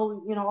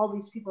 oh, all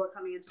these people are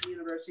coming into the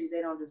university,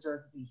 they don't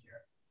deserve to be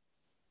here.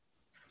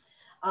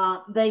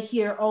 They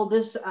hear, oh,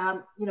 this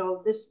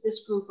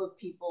group of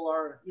people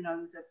are, these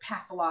are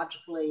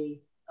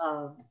pathologically,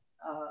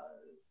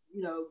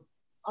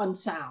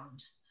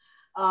 unsound.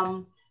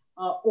 I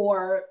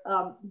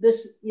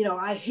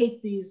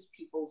hate these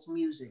people's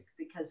music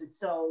because it's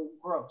so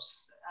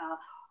gross.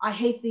 I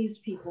hate these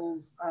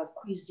people's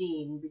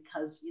cuisine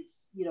because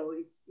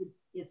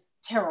it's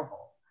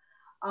terrible.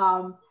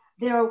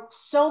 There are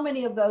so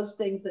many of those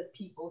things that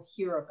people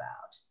hear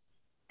about.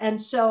 And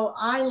so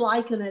I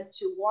liken it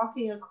to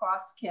walking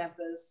across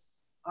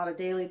campus on a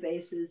daily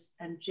basis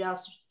and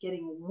just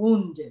getting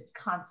wounded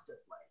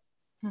constantly.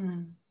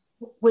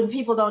 When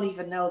people don't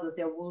even know that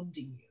they're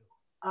wounding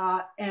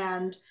you.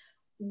 And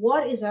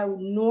what is a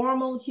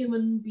normal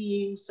human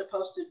being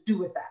supposed to do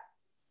with that?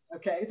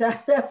 Okay,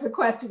 that's the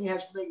question you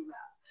have to think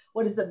about.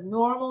 What is a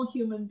normal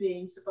human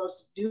being supposed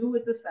to do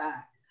with the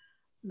fact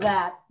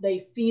that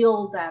they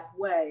feel that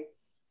way?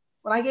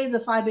 When I gave the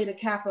Phi Beta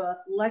Kappa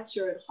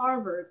lecture at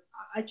Harvard,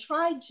 I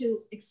tried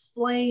to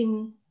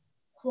explain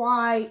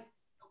why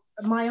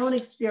my own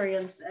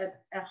experience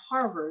at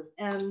Harvard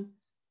and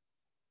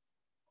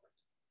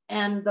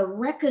the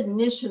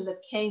recognition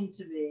that came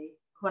to me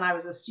when I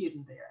was a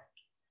student there,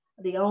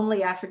 the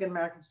only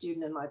African-American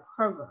student in my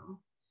program.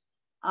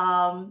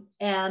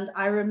 And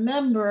I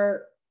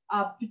remember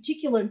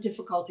particular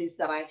difficulties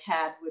that I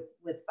had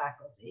with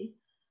faculty.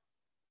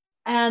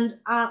 And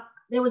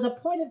there was a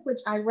point at which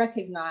I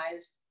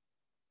recognized,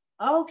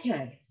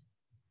 okay,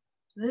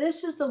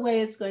 this is the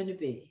way it's going to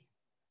be.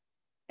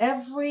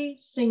 Every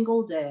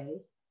single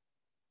day,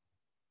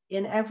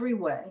 in every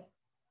way,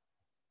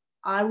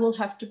 I will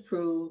have to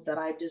prove that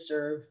I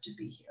deserve to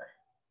be here.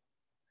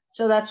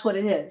 So that's what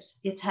it is.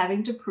 It's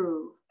having to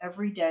prove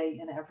every day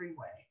in every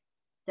way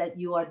that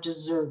you are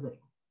deserving.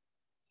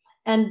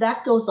 And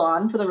that goes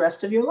on for the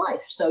rest of your life.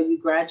 So you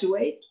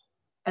graduate,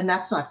 and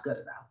that's not good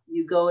enough.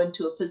 You go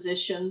into a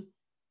position,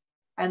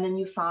 and then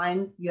you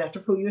find you have to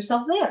prove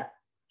yourself there.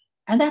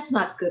 And that's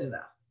not good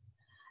enough.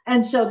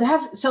 And so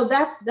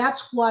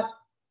that's what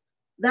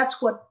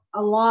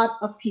a lot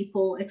of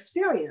people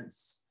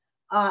experience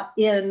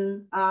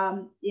in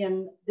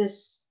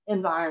this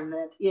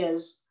environment,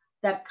 is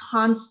that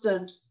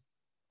constant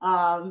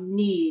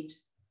need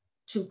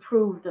to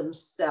prove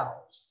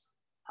themselves.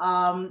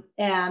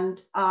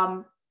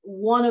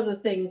 One of the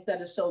things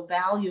that is so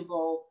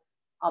valuable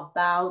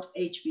about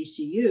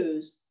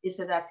HBCUs is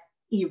that that's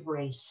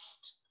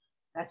erased.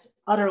 That's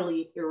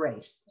utterly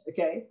erased,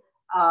 okay?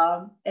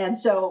 And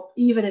so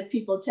even if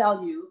people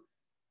tell you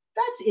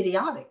that's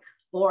idiotic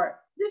or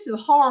this is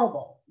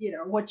horrible, you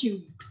know, what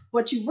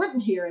you've written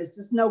here is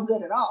just no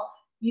good at all,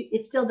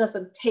 it still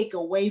doesn't take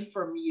away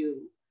from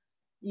you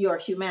your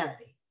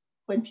humanity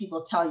when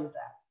people tell you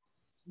that,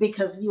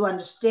 because you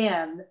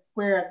understand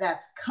where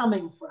that's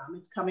coming from.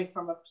 It's coming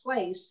from a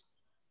place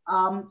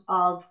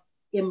of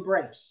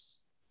embrace.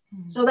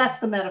 Mm-hmm. So that's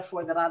the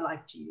metaphor that I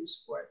like to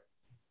use for it.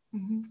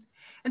 Mm-hmm.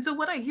 And so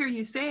what I hear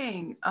you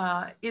saying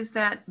is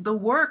that the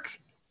work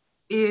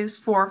is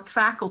for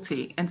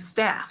faculty and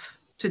staff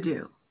to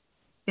do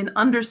in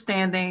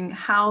understanding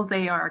how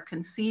they are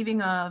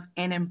conceiving of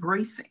and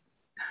embracing,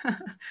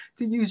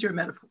 to use your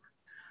metaphor,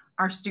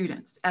 our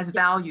students as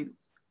valuable,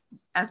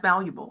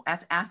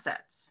 as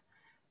assets,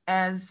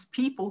 as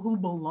people who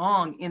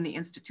belong in the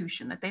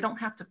institution, that they don't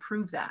have to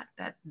prove that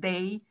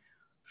they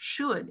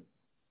should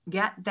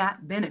get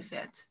that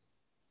benefit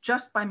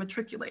just by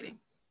matriculating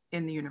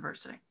in the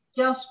university.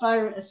 Just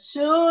by, as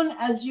soon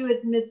as you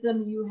admit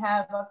them, you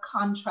have a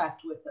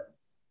contract with them.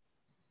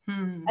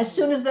 As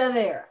soon as they're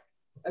there,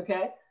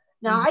 okay?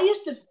 Now, I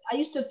used to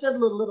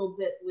fiddle a little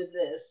bit with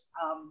this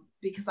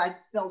because I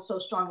felt so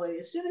strongly,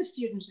 as soon as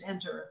students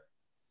enter,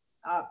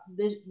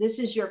 this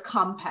is your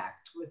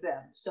compact with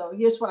them. So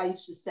here's what I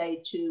used to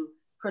say to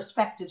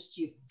prospective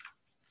students.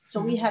 So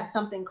we had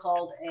something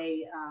called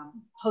a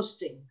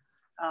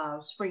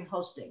spring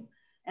hosting.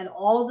 And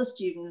all of the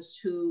students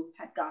who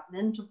had gotten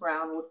into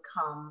Brown would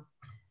come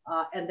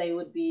and they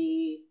would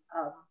be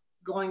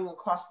going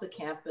across the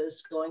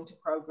campus, going to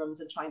programs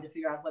and trying to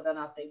figure out whether or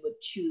not they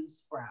would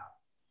choose Brown.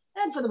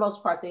 And for the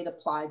most part, they'd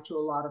applied to a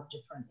lot of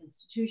different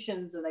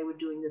institutions, and they were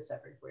doing this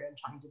everywhere and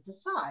trying to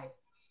decide.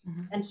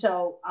 Mm-hmm. And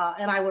so,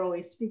 and I would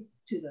always speak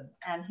to them.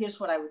 And here's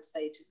what I would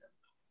say to them.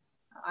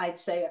 I'd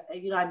say,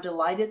 you know, I'm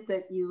delighted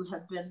that you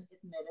have been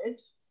admitted.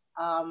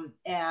 And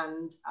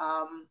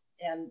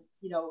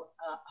you know,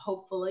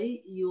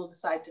 hopefully you will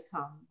decide to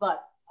come.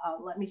 But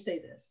let me say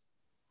this.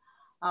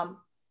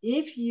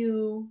 If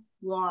you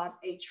want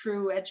a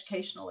true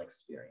educational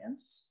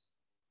experience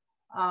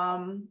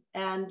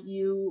and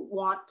you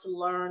want to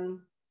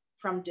learn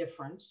from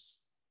difference,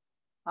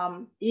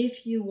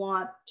 if you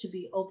want to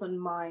be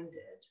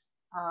open-minded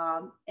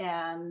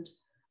and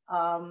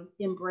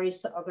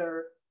embrace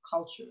other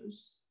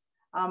cultures,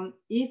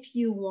 if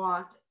you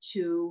want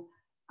to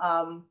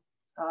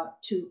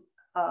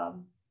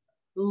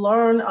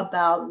learn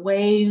about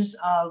ways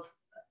of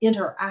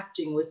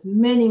interacting with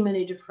many,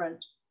 many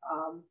different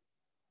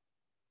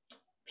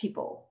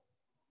people,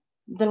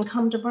 then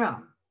come to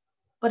Brown.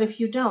 But if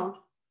you don't,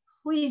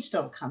 please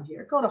don't come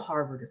here. Go to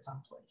Harvard or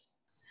someplace.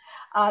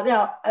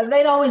 Now,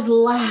 they'd always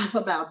laugh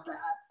about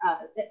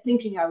that,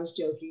 thinking I was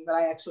joking, but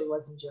I actually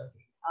wasn't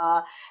joking.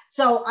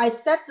 So I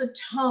set the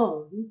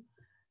tone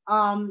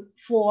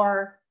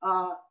for,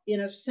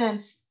 in a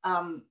sense,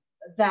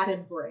 that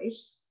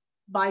embrace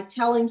by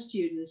telling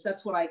students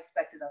that's what I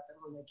expected of them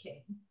when they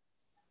came.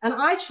 And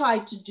I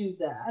tried to do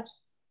that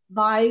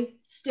by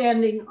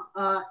standing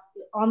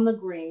on the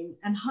green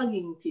and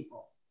hugging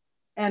people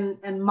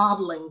and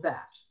modeling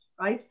that,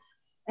 right?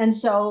 And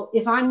so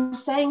if I'm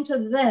saying to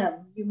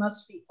them, you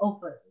must be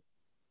open,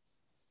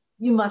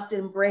 you must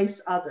embrace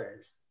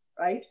others,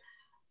 right?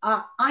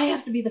 I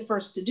have to be the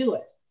first to do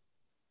it.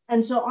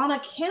 And so on a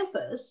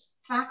campus,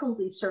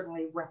 faculty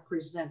certainly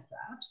represent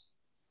that.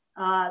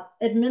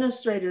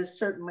 Administrators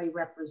certainly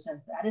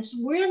represent that. If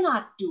we're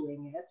not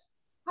doing it,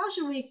 how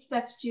should we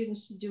expect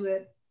students to do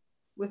it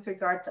with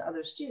regard to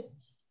other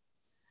students?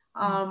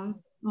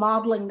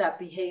 Modeling that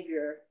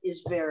behavior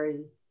is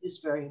very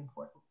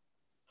important.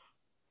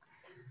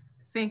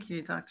 Thank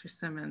you, Dr.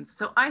 Simmons.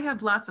 So I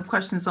have lots of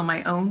questions on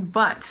my own,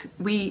 but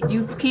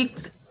you've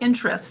piqued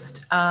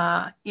interest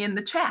in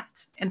the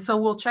chat. And so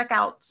we'll check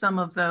out some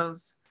of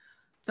those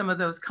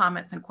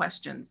comments and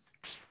questions.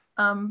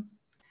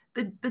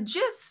 The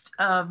gist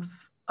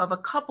of a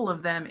couple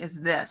of them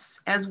is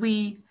this: as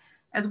we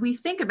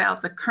think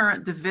about the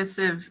current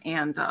divisive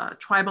and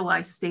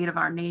tribalized state of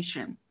our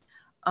nation,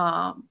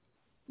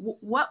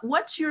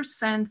 what's your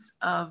sense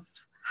of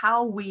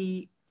how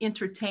we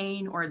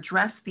entertain or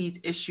address these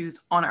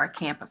issues on our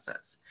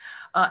campuses,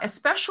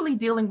 especially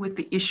dealing with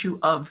the issue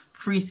of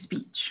free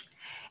speech?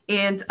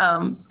 And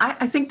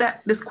I think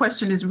that this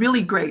question is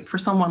really great for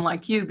someone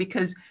like you,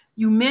 because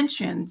you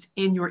mentioned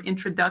in your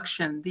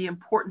introduction the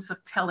importance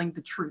of telling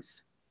the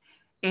truth.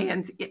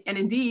 And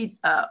indeed,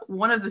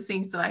 one of the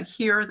things that I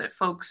hear that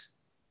folks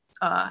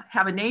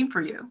have a name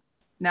for you,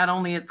 not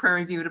only at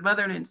Prairie View but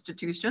other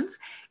institutions,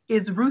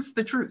 is Ruth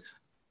the Truth.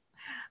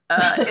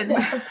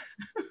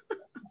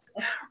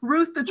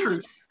 Ruth, the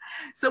truth.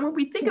 So when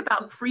we think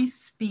about free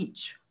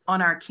speech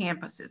on our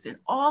campuses and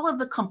all of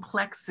the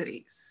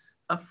complexities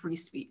of free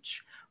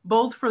speech,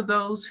 both for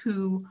those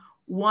who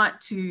want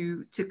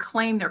to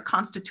claim their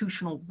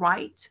constitutional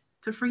right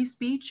to free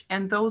speech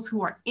and those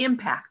who are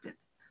impacted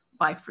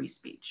by free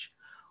speech,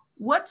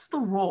 what's the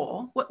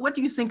role, what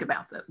do you think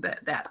about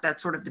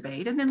that sort of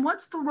debate? And then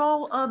what's the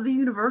role of the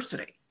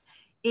university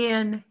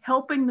in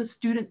helping the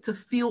student to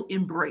feel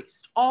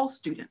embraced, all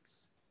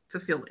students to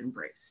feel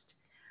embraced,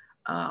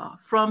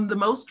 from the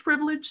most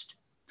privileged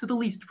to the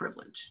least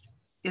privileged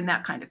in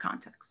that kind of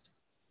context?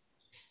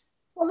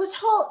 Well,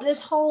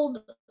 this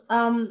whole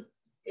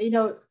you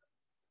know,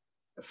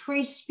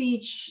 free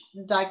speech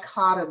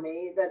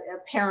dichotomy that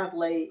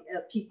apparently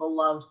people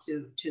love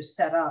to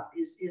set up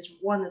is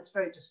one that's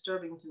very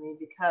disturbing to me,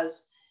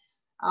 because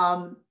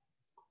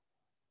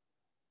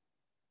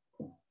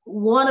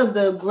one of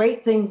the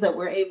great things that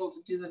we're able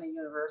to do in a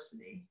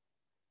university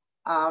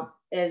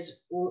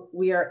is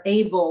we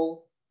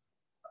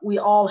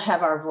all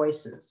have our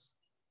voices.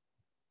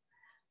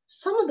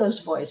 Some of those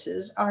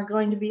voices are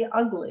going to be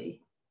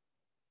ugly.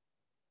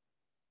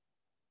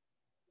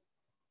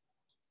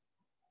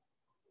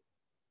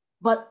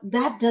 But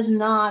that does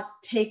not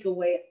take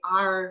away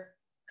our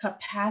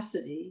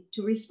capacity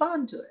to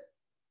respond to it.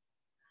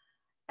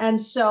 And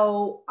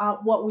so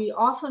what we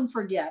often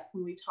forget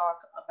when we talk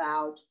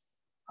about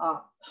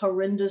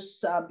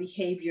horrendous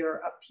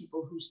behavior of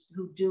people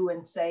who do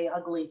and say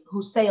ugly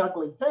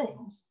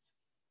things,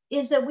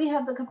 is that we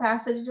have the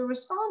capacity to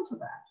respond to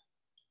that.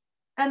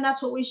 And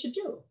that's what we should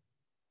do.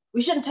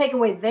 We shouldn't take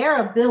away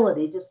their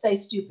ability to say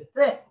stupid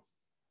things.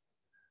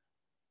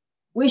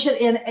 We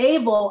should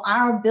enable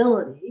our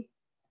ability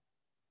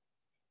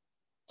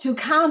to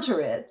counter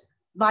it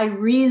by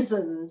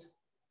reasoned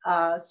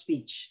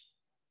speech.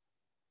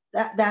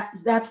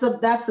 That's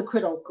the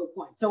critical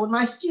point. So when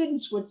my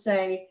students would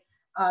say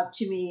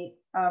to me,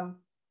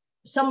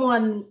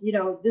 someone,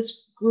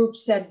 this group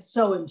said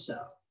so and so,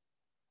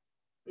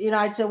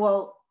 I'd say,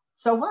 well,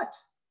 so what?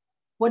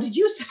 What did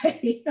you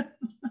say?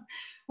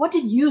 What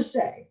did you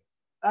say?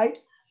 Right?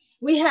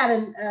 We had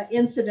an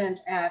incident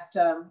at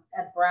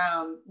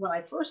Brown when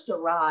I first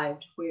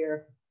arrived,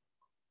 where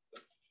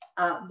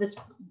this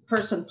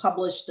person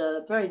published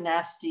a very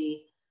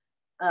nasty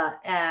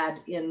ad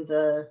in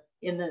the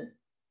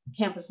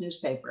campus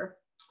newspaper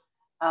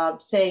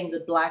saying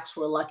that Blacks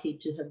were lucky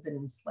to have been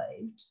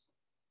enslaved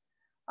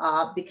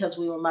because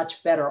we were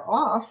much better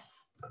off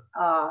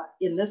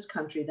in this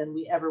country than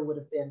we ever would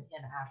have been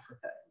in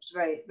Africa. It was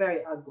very,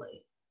 very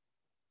ugly.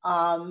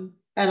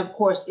 And of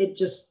course, it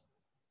just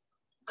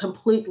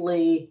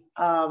completely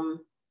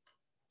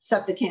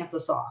set the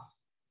campus off.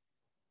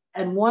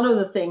 And one of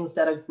the things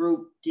that a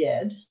group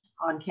did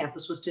on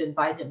campus was to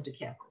invite him to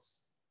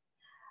campus.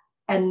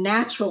 And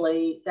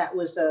naturally, that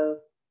was a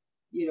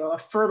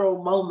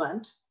fertile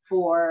moment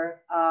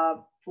for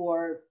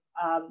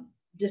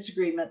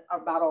disagreement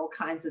about all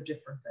kinds of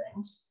different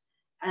things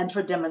and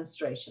for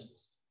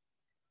demonstrations.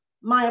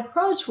 My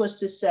approach was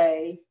to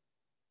say,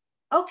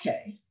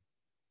 okay,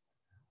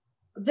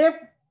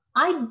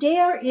 I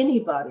dare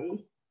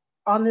anybody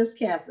on this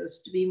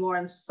campus to be more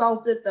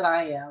insulted than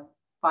I am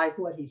by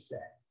what he said.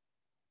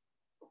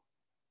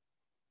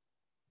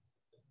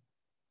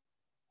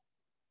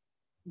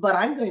 But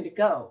I'm going to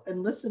go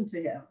and listen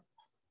to him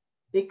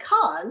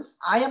because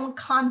I am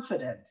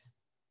confident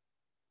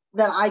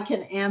that I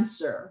can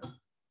answer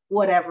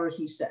whatever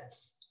he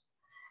says.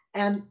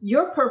 And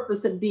your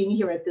purpose in being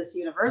here at this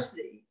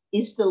university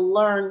is to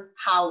learn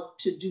how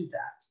to do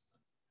that.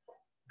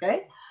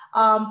 Okay?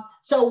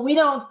 So we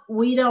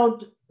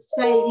don't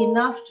say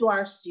enough to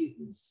our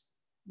students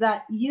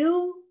that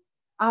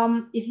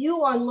if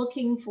you are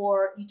looking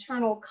for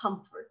eternal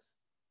comfort,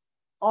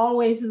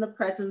 always in the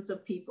presence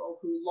of people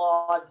who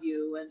laud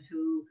you and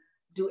who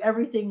do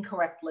everything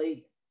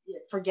correctly,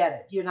 forget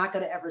it. You're not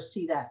going to ever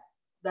see that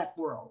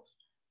world.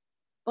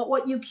 But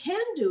what you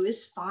can do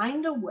is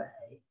find a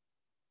way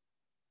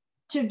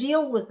to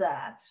deal with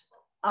that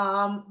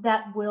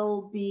that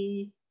will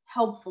be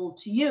helpful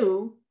to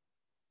you,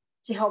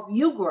 to help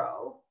you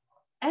grow,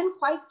 and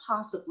quite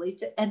possibly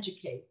to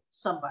educate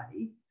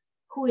somebody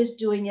who is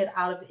doing it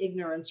out of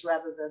ignorance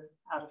rather than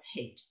out of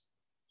hate.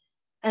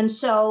 And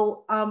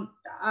so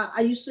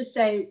I used to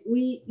say,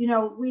 we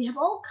have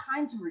all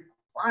kinds of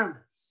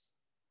requirements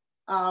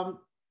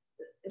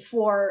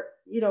for,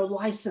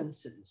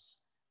 licenses.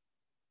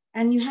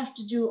 And you have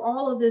to do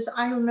all of this.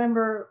 I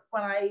remember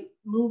when I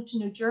moved to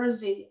New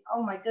Jersey,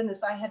 oh my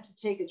goodness, I had to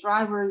take a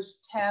driver's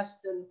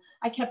test and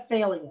I kept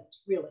failing it,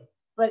 really.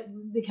 But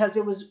because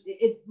it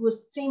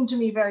seemed to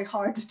me very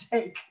hard to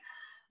take.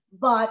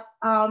 But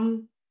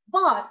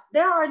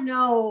there are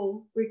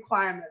no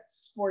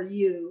requirements for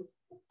you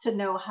to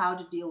know how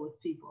to deal with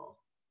people.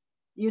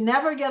 You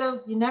never get a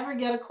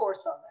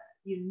course on that.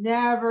 You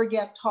never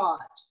get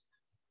taught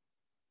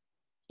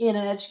in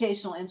an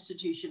educational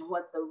institution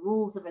what the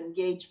rules of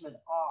engagement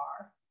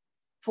are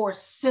for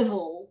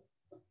civil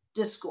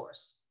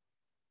discourse.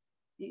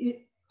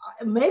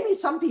 Maybe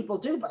some people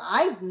do, but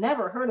I've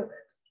never heard of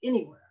it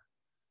anywhere.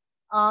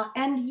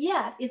 And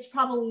yet, it's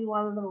probably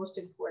one of the most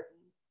important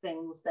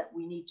things that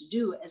we need to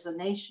do as a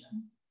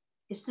nation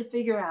is to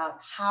figure out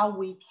how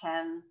we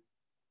can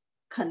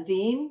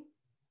convene,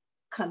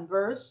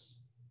 converse,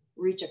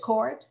 reach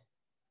accord,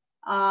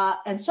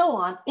 and so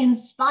on, in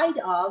spite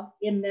of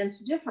immense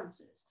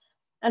differences.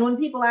 And when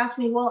people ask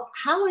me, well,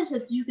 how is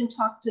it you can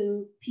talk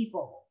to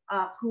people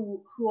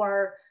who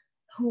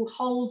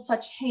hold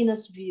such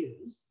heinous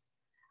views?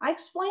 I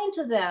explain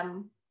to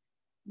them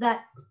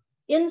that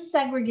in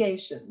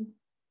segregation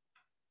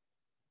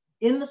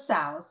in the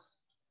South,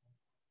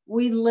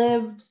 we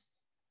lived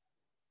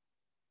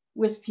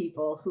with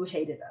people who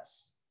hated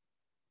us.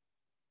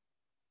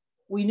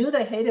 We knew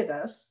they hated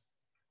us.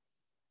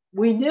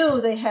 We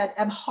knew they had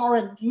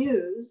abhorrent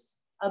views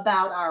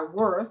about our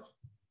worth,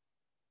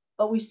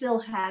 but we still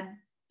had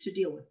to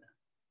deal with them.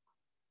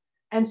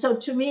 And so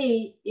to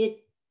me,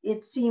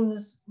 it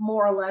seems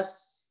more or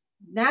less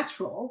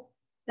natural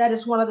that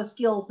is one of the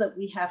skills that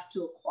we have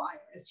to acquire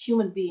as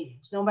human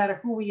beings, no matter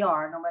who we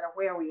are, no matter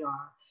where we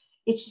are.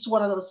 It's just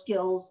one of those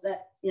skills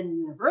that in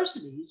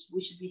universities,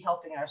 we should be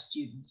helping our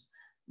students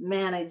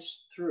manage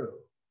through.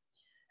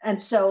 And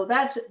so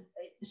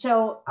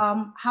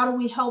how do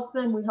we help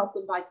them? We help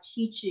them by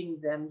teaching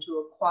them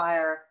to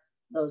acquire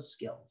those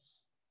skills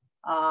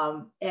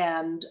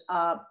and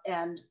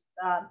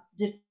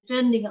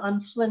defending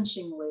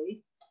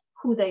unflinchingly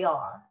who they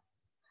are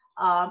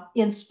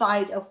in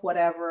spite of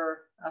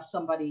whatever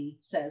somebody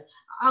says.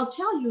 I'll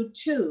tell you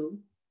too,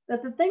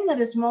 that the thing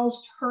that is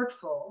most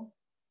hurtful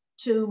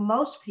to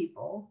most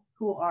people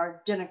who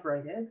are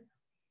denigrated,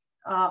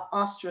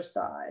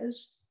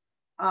 ostracized,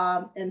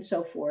 and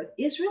so forth,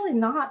 is really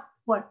not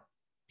what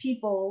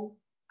hateful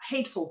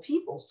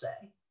people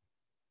say.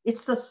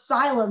 It's the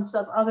silence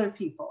of other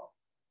people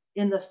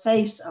in the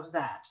face of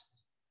that.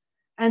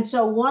 And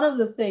so one of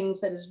the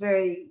things that is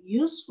very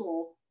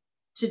useful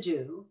to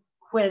do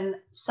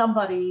when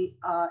somebody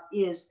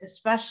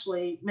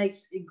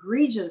makes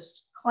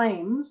egregious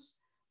claims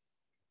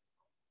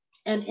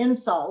and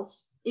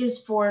insults is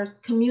for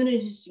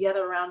communities to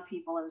gather around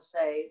people and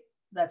say,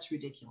 that's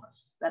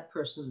ridiculous. That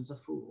person's a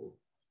fool.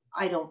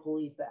 I don't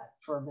believe that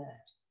for a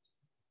minute.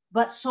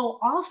 But so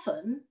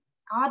often,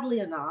 oddly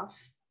enough,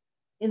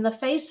 in the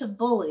face of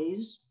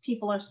bullies,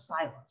 people are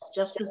silenced.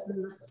 Just as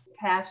in this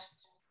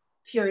past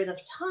period of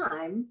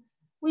time,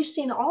 we've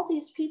seen all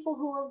these people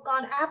who have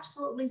gone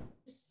absolutely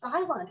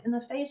silent in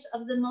the face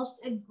of the most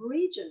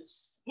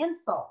egregious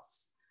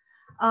insults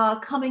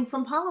coming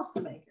from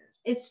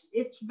policymakers.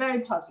 It's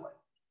very puzzling.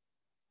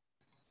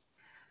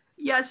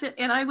 Yes,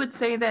 and I would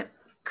say that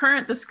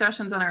current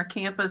discussions on our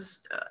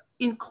campus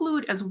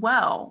include as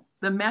well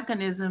the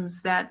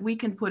mechanisms that we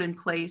can put in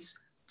place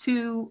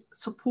to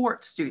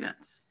support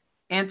students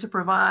and to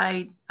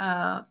provide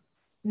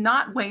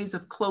not ways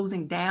of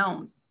closing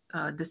down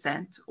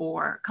dissent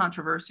or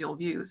controversial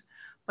views,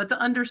 but to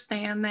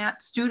understand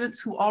that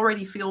students who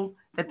already feel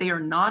that they are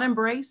not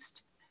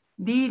embraced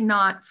need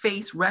not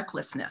face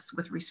recklessness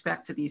with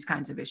respect to these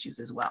kinds of issues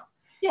as well.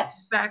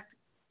 Yes.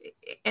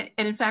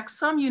 In fact,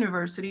 some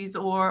universities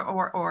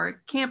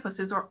or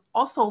campuses are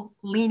also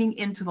leaning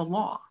into the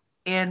law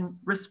and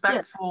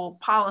respectful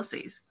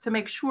policies to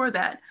make sure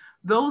that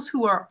those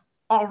who are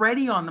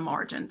already on the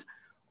margin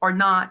are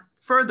not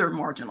further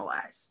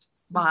marginalized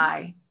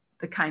by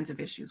the kinds of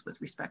issues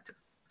with respect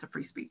to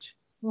free speech.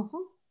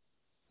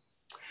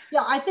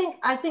 Yeah, I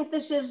think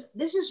this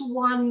is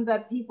one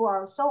that people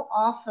are so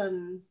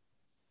often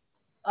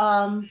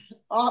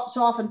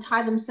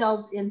tie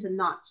themselves into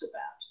knots about.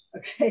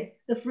 Okay,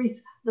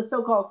 the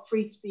so-called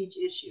free speech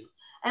issue.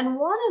 And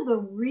one of the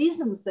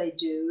reasons they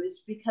do is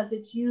because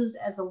it's used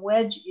as a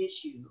wedge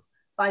issue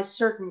by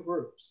certain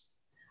groups,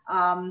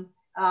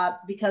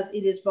 because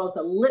it is both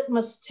a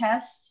litmus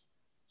test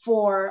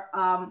for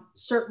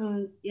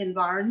certain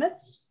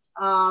environments,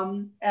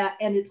 and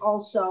it's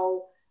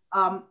also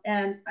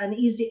an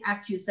easy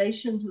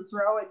accusation to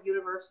throw at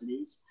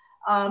universities.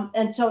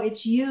 And so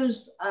it's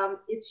used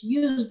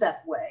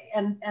that way,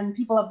 and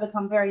people have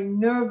become very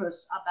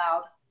nervous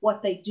about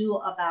what they do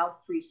about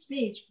free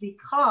speech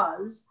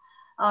because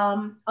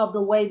of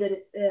the way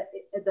that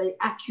the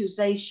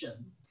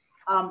accusation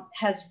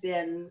has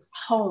been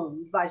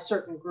honed by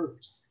certain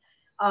groups.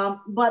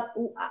 But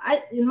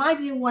in my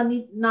view, one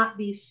need not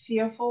be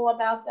fearful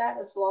about that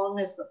as long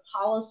as the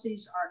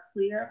policies are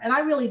clear. And I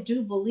really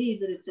do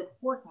believe that it's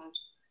important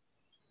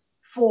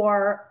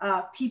for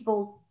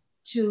people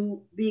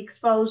to be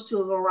exposed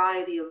to a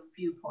variety of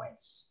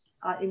viewpoints,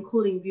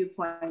 including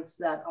viewpoints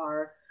that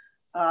are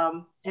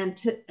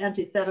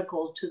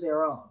antithetical to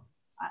their own.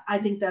 I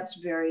think that's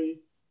very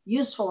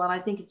useful, and I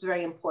think it's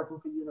very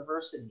important for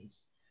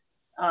universities.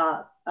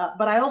 But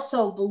I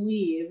also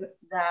believe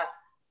that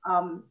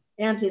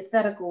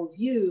antithetical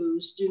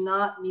views do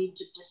not need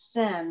to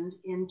descend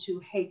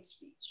into hate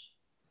speech.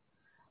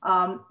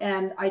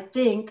 And I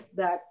think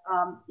that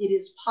it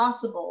is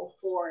possible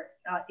for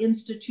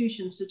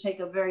institutions to take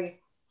a very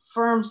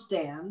firm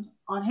stand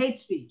on hate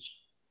speech.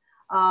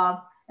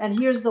 And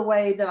here's the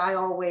way that I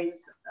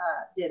always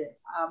did it.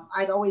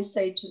 I'd always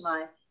say to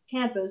my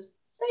campus,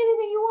 say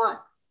anything you want.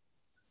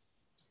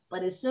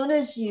 But as soon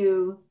as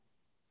you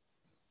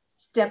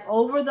step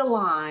over the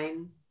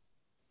line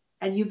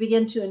and you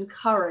begin to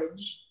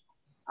encourage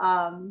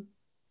an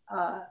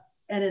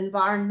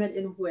environment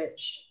in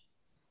which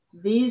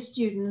these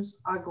students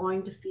are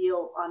going to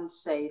feel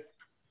unsafe,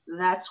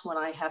 that's when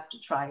I have to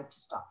try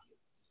to stop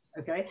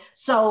you. Okay,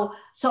 so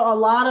a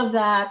lot of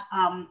that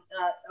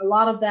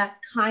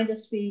kind of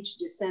speech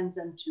descends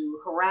into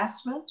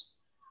harassment.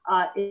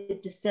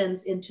 It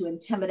descends into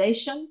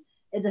intimidation.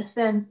 It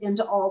descends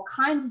into all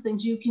kinds of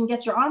things you can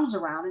get your arms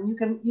around, and you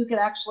can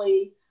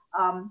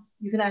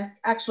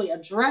actually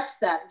address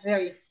that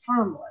very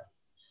firmly.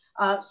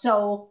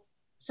 So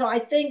I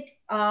think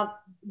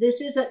this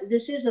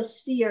is a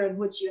sphere in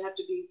which you have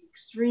to be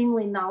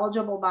extremely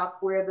knowledgeable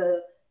about where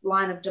the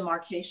line of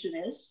demarcation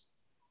is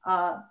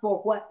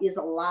for what is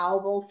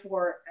allowable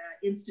for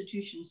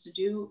institutions to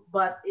do.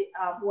 But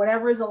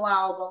whatever is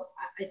allowable,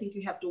 I think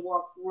you have to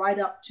walk right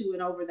up to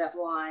and over that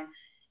line.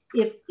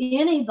 If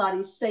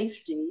anybody's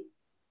safety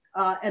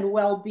and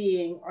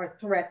well-being are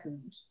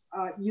threatened,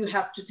 you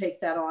have to take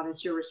that on.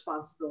 It's your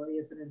responsibility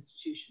as an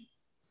institution.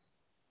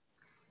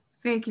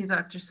 Thank you,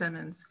 Dr.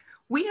 Simmons.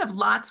 We have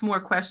lots more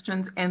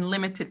questions and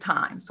limited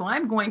time, so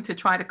I'm going to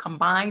try to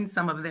combine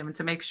some of them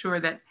to make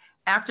sure that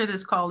after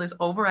this call is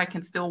over, I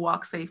can still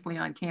walk safely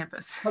on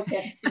campus.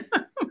 Okay.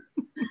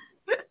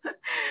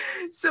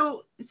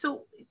 So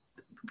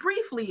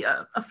briefly,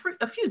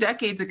 a few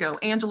decades ago,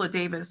 Angela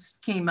Davis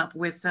came up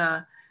with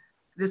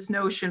this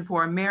notion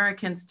for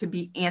Americans to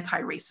be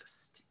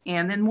anti-racist.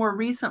 And then more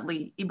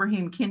recently,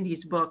 Ibrahim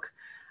Kendi's book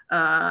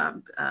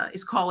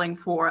is calling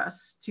for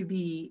us to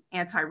be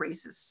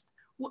anti-racist.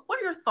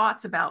 What are your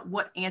thoughts about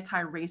what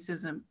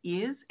anti-racism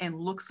is and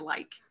looks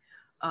like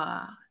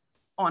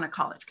on a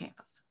college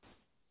campus?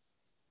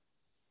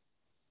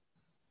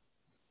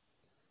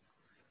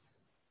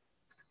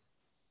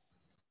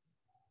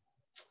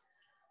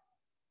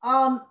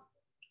 I'm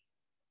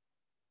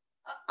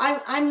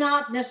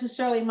not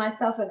necessarily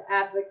myself an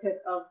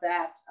advocate of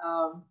that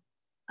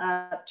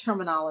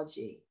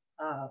terminology,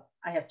 I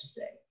have to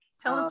say.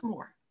 Tell us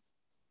more.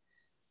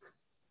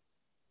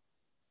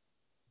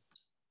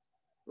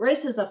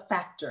 Race is a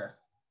factor.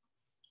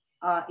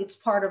 It's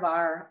part of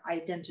our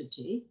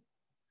identity.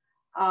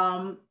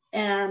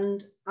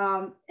 And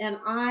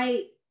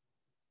I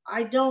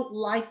don't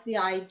like the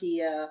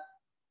idea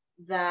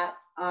that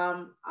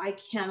I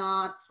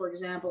cannot, for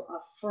example,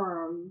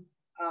 affirm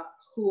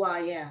who I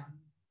am.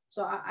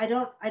 So I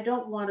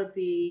don't want to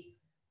be,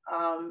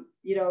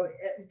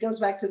 it goes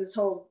back to this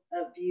whole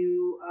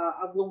view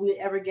of will we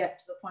ever get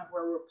to the point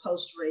where we're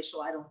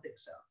post-racial? I don't think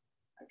so.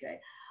 Okay.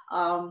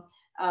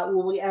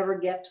 Will we ever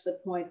get to the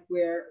point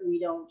where we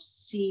don't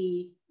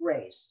see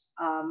race?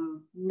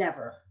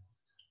 Never.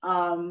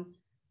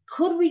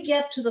 Could we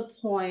get to the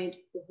point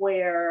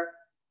where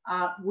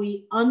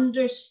we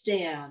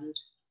understand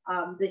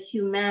the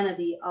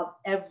humanity of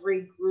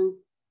every group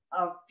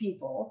of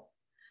people,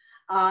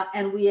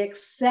 and we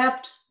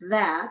accept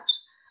that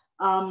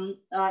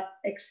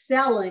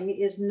excelling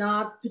is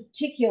not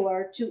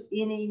particular to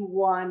any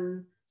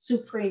one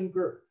supreme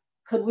group?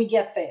 Could we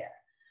get there?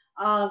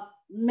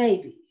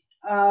 Maybe.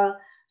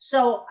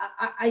 So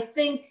I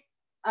think,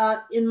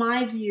 in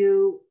my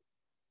view,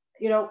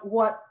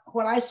 what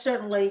I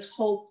certainly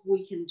hope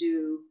we can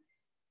do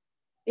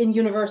in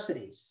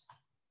universities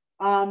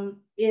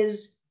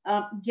is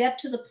get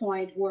to the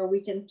point where we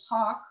can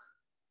talk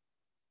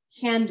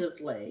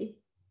candidly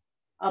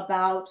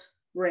about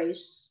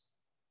race,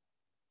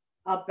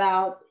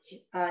 about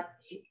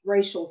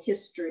racial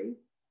history,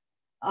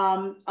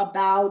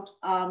 about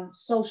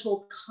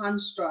social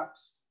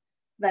constructs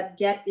that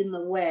get in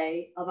the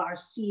way of our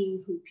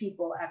seeing who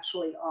people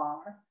actually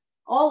are.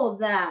 All of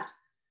that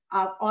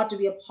ought to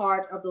be a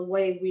part of the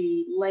way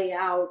we lay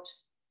out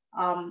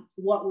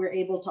what we're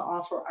able to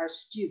offer our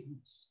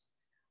students.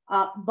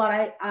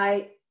 But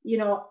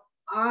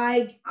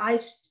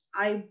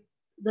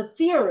the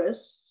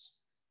theorists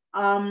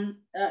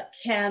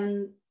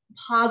can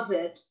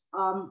posit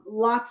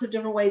lots of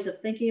different ways of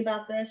thinking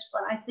about this,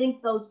 but I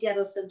think those get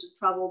us into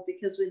trouble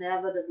because we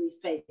inevitably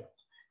fail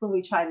when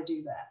we try to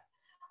do that.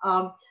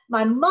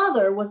 My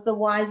mother was the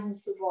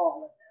wisest of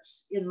all of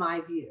this, in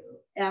my view,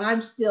 and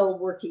I'm still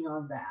working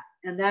on that.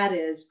 And that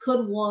is,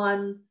 could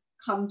one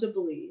come to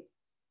believe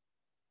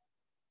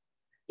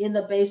in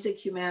the basic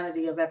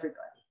humanity of everybody?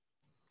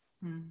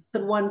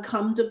 Could one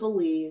come to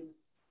believe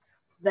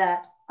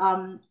that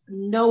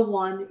no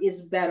one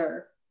is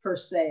better per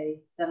se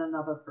than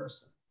another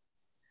person?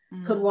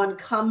 Could one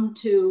come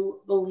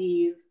to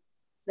believe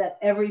that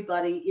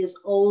everybody is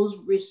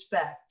owed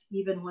respect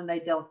even when they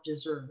don't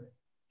deserve it?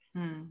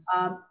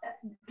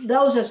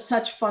 Those are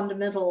such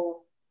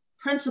fundamental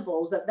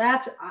principles that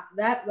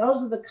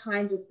those are the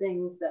kinds of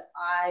things that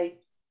I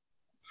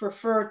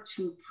prefer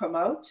to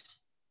promote,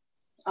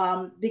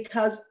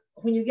 because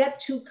when you get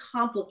too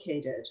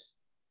complicated,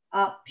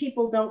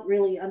 people don't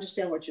really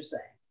understand what you're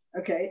saying.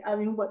 Okay, I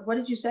mean, what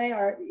did you say?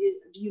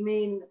 Do you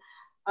mean?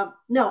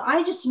 No,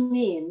 I just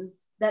mean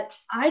that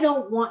I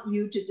don't want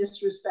you to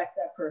disrespect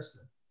that that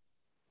person.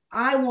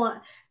 I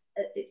want,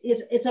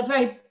 it's a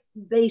very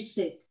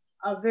basic,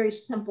 a very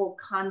simple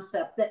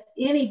concept that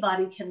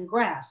anybody can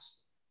grasp.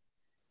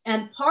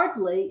 And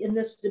partly in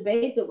this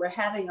debate that we're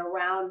having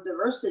around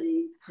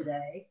diversity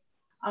today,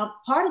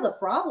 part of the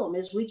problem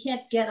is we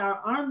can't get our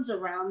arms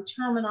around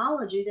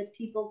terminology that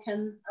people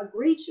can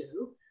agree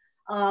to.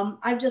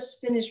 I've just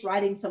finished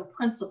writing some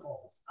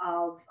principles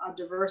of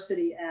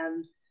diversity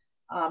and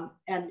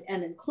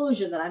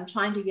inclusion that I'm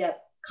trying to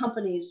get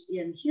companies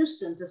in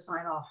Houston to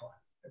sign off on.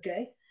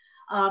 Okay,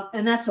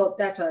 and that's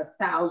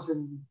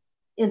 1,000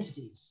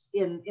 entities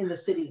in the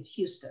city of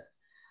Houston.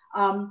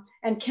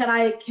 And can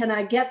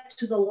I get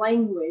to the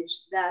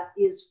language that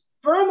is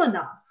firm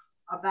enough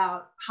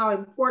about how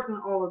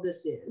important all of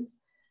this is,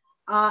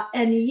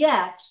 and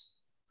yet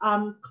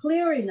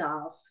clear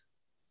enough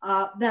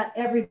that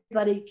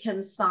everybody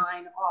can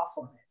sign off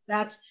on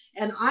it.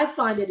 And I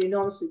find it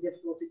enormously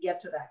difficult to get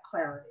to that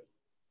clarity.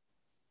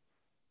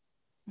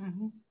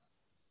 Mm-hmm.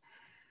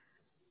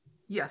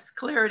 Yes,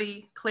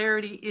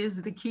 clarity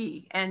is the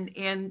key. And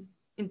in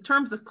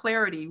terms of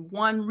clarity,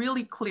 one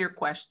really clear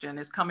question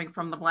is coming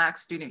from the Black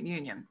Student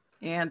Union.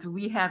 And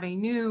we have a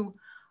new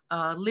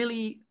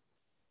Lily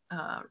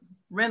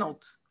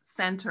Reynolds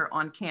Center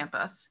on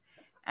campus.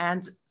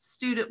 And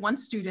one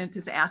student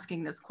is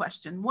asking this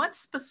question: what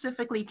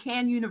specifically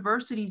can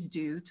universities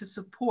do to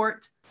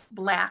support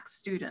Black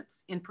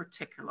students in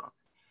particular,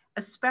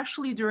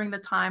 especially during the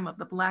time of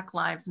the Black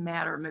Lives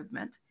Matter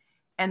movement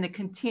and the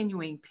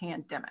continuing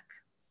pandemic?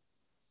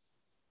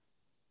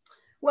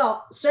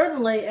 Well,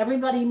 certainly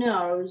everybody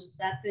knows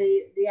that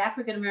the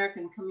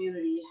African-American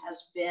community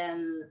has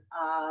been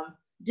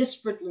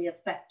disparately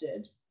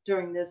affected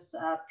during this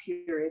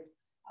period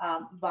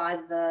by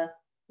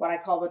what I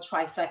call the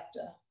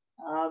trifecta: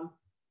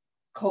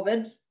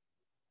 COVID,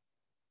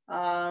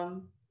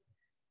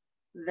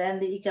 then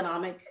the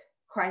economic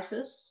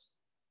crisis,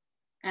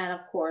 and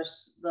of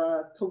course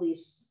the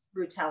police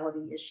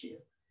brutality issue.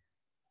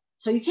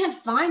 So you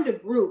can't find a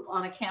group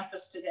on a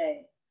campus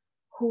today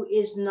who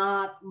is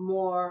not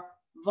more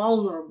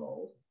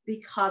vulnerable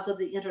because of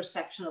the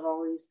intersection of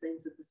all these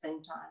things at the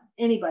same time.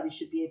 Anybody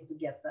should be able to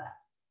get that.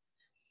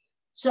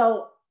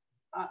 So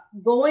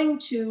going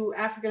to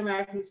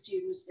African-American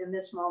students in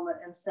this moment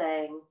and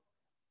saying,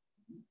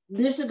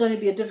 this is going to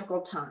be a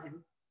difficult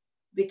time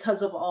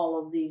because of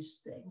all of these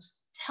things.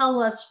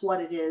 Tell us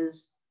what it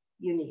is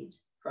you need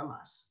from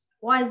us.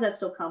 Why is that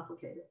so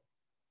complicated?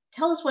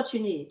 Tell us what you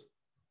need.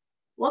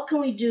 What can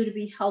we do to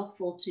be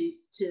helpful to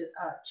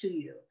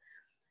you?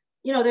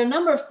 You know, there are a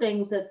number of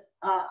things that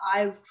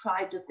I've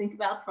tried to think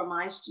about for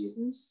my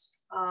students.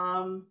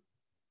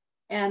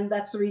 And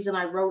that's the reason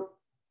I wrote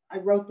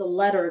the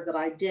letter that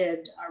I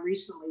did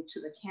recently to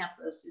the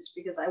campus, is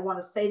because I want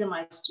to say to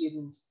my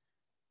students,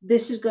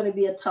 this is going to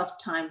be a tough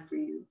time for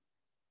you.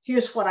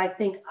 Here's what I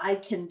think I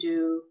can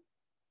do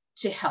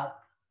to help.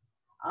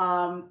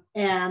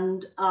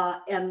 And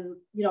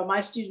you know,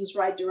 my students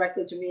write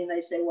directly to me and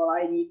they say, well,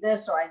 I need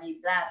this or I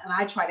need that. And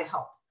I try to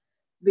help,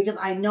 because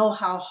I know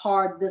how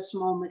hard this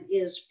moment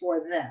is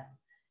for them.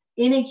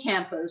 Any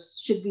campus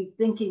should be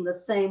thinking the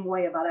same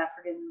way about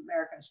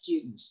African-American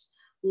students,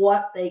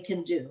 what they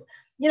can do.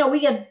 You know,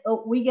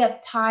 we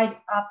get tied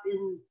up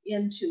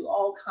into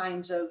all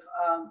kinds of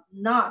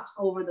knots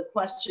over the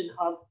question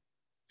of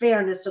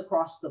fairness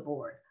across the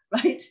board,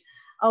 right?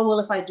 Oh, well,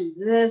 if I do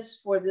this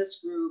for this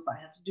group, I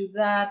have to do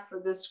that for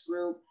this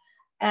group.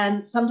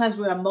 And sometimes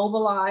we are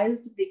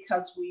mobilized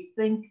because we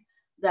think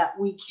that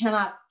we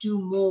cannot do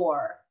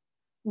more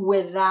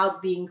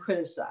without being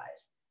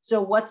criticized.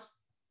 So what's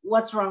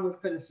wrong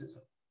with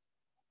criticism?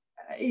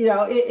 You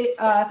know,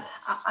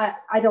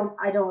 I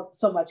don't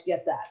so much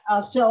get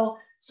that. So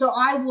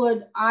I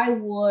would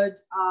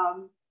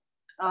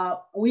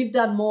we've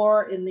done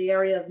more in the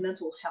area of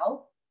mental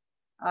health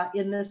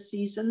in this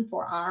season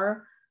for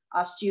our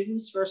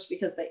students. First,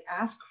 because they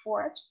ask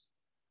for it,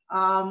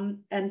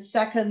 and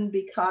second,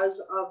 because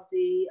of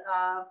the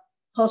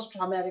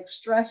post-traumatic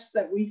stress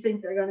that we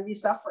think they're going to be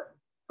suffering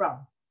from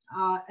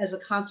as a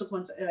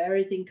consequence of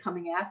everything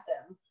coming at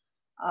them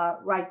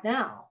right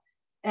now.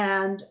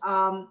 And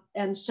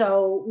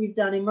so we've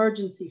done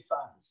emergency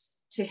funds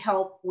to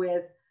help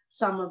with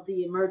some of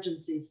the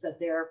emergencies that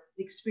they're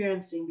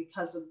experiencing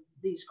because of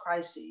these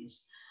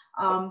crises.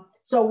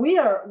 So we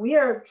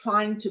are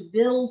trying to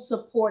build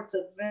supports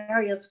of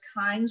various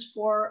kinds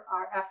for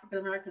our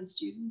African-American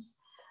students,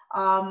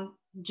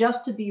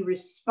 just to be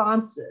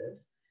responsive,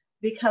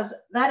 because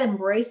that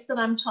embrace that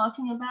I'm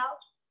talking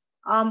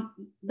about,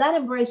 that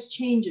embrace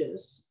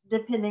changes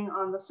depending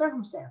on the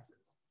circumstances.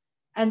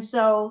 And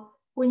so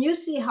when you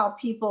see how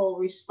people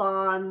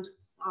respond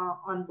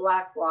on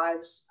Black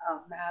Lives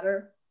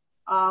Matter,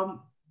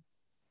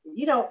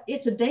 you know,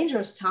 it's a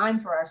dangerous time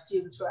for our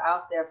students who are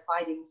out there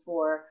fighting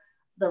for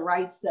the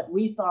rights that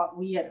we thought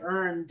we had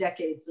earned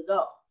decades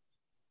ago.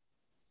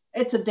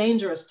 It's a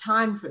dangerous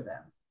time for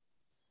them.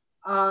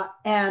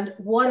 And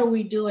what are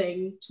we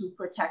doing to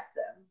protect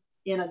them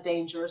in a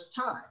dangerous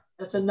time?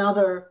 That's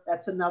another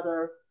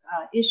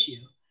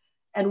issue.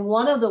 And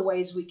one of the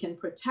ways we can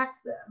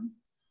protect them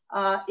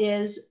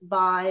is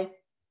by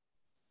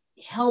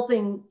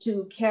helping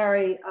to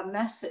carry a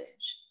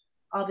message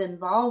of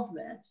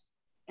involvement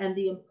and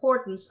the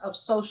importance of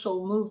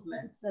social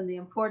movements and the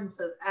importance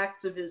of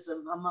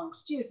activism among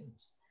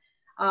students,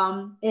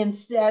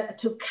 instead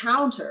to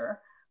counter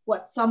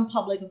what some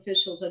public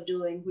officials are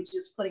doing, which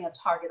is putting a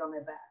target on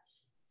their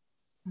backs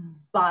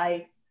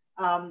by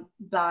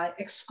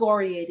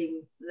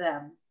excoriating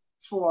them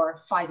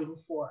for fighting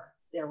for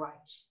their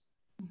rights.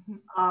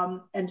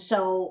 And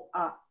so,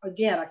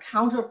 again, a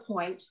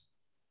counterpoint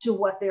to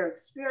what they're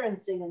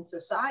experiencing in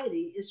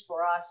society is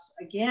for us,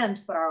 again,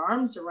 to put our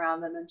arms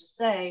around them and to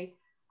say,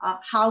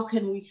 how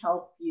can we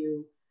help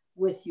you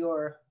with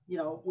your,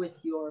 with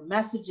your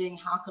messaging?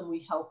 How can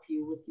we help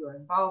you with your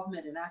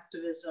involvement in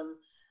activism,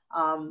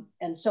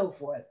 and so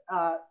forth?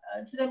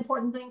 It's an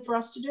important thing for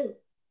us to do.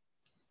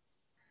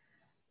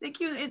 Thank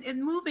you.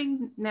 And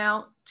moving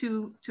now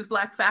to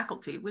Black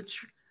faculty,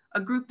 which a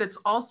group that's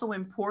also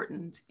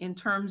important in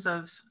terms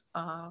of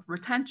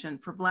retention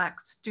for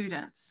Black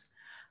students.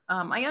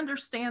 I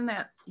understand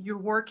that you're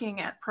working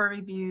at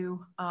Prairie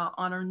View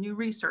on a new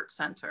research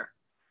center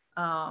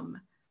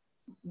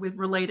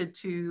related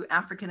to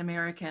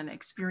African-American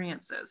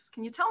experiences.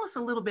 Can you tell us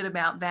a little bit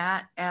about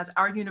that as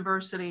our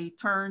university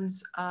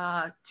turns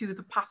to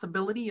the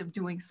possibility of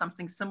doing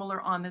something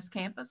similar on this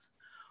campus?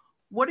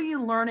 What are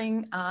you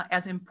learning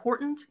as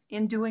important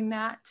in doing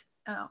that,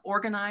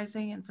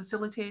 organizing and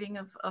facilitating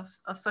of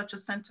such a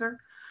center?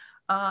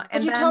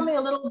 Could you tell me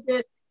a little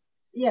bit?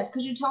 Yes,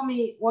 could you tell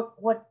me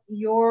what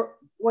you're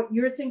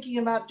thinking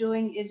about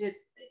doing? Is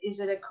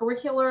it a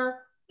curricular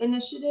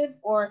initiative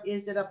or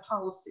is it a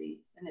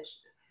policy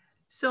initiative?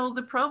 So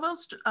the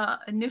provost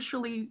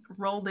initially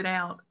rolled it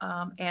out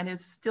and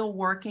is still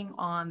working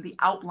on the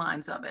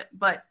outlines of it.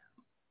 But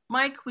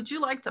Mike, would you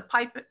like to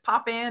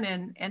pop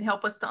in and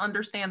help us to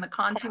understand the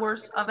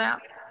contours of that?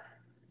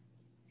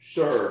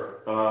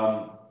 Sure.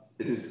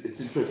 It's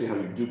interesting how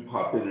you do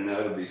pop in and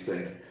out of these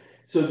things.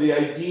 So the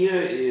idea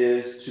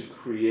is to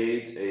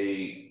create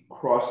a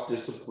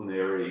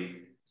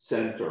cross-disciplinary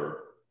center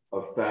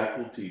of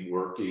faculty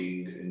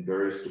working in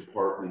various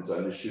departments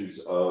on issues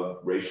of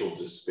racial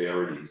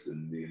disparities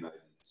in the United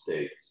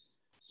States.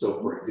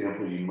 So for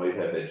example, you might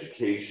have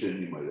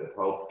education, you might have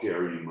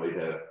healthcare, you might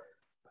have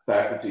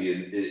faculty,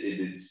 and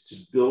it's to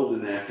build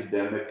an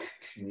academic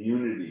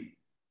community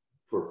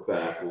for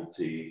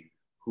faculty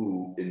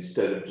who,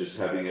 instead of just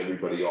having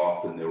everybody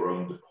off in their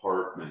own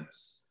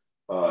departments,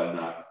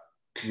 not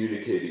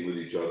communicating with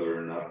each other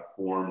and not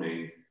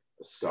forming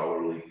a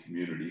scholarly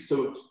community.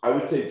 So I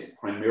would say it's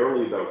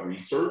primarily about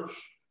research,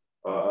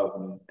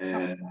 but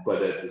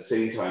at the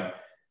same time,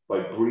 by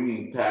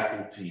bringing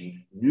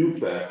faculty, new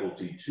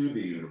faculty to the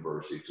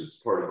university, because it's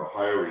part of a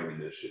hiring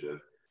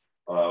initiative,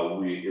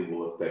 it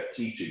will affect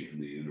teaching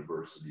in the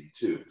university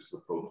too, because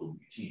the folks will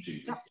be teaching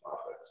these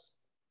topics.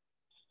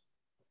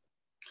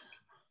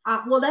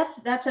 Well,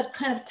 that's a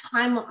kind of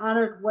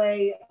time-honored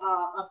way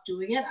of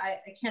doing it.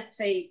 I can't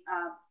say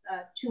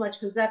too much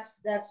because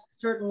that's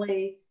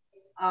certainly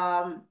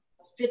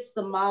fits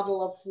the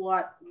model of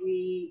what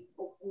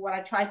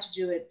I tried to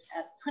do at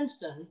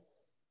Princeton,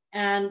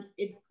 and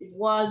it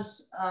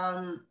was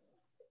a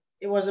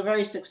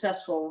very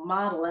successful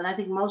model. And I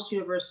think most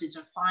universities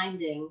are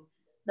finding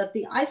that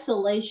the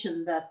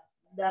isolation that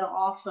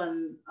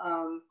often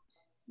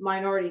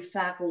minority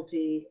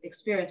faculty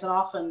experience, and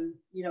often,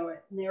 in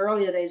the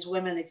earlier days,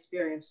 women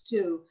experienced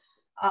too,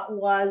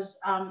 was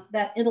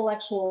that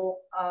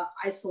intellectual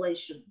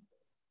isolation,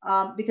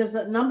 because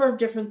a number of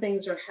different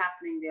things are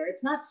happening there.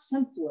 It's not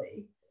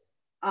simply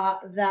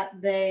that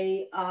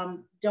they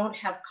don't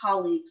have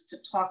colleagues to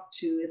talk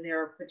to in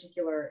their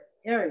particular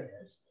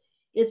areas.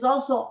 It's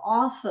also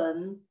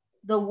often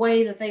the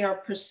way that they are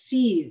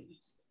perceived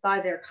by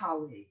their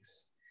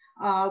colleagues,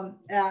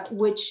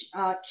 which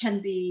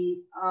can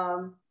be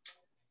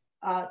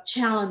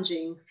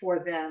challenging for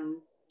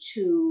them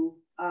to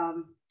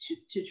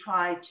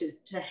try to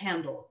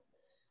handle.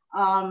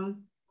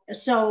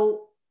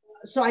 So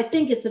I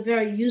think it's a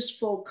very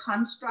useful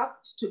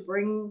construct to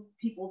bring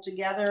people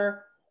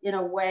together in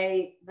a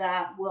way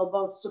that will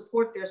both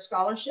support their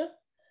scholarship,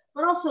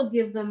 but also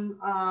give them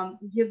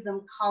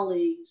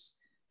colleagues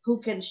who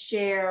can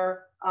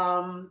share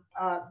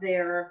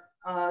their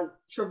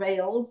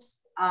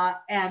travails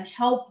and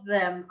help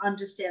them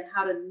understand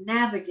how to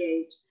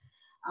navigate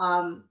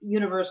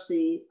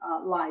university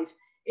life.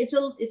 It's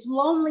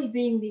lonely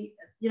being the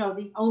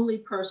only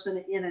person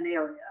in an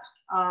area.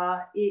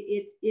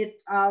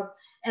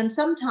 And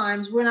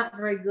sometimes we're not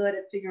very good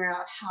at figuring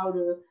out how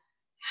to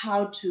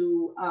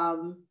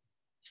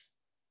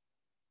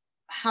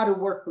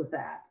work with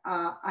that.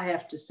 I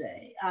have to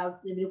say,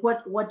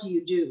 what do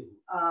you do?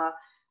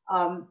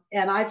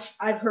 And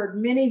I've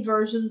heard many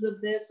versions of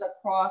this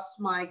across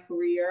my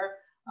career.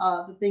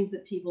 The things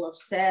that people have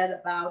said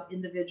about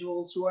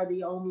individuals who are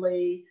the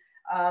only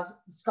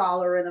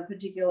scholar in a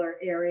particular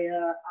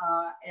area,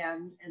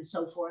 and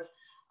so forth.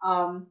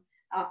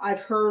 I've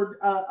heard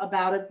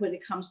about it when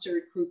it comes to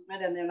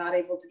recruitment, and they're not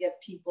able to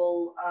get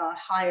people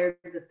hired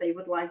that they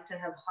would like to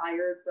have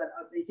hired, but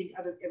they think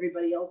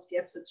everybody else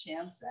gets a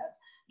chance at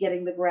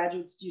getting the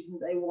graduate student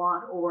they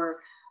want, or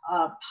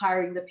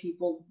hiring the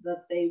people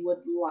that they would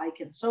like,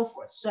 and so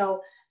forth.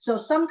 So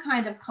some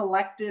kind of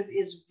collective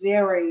is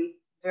very,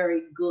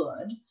 very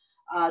good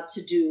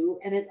to do.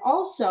 And it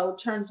also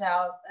turns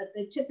out that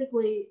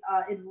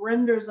it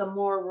renders a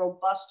more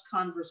robust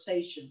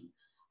conversation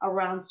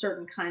around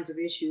certain kinds of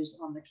issues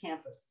on the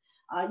campus.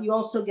 You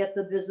also get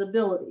the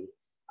visibility.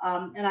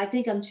 And I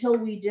think until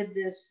we did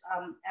this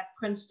at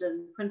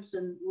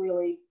Princeton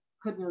really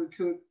couldn't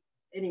recruit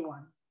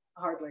anyone,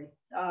 hardly.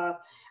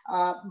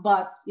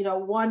 But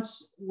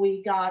once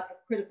we got a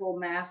critical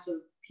mass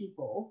of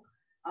people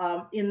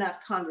in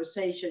that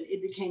conversation,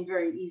 it became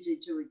very easy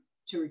to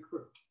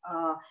recruit.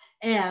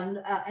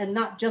 And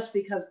not just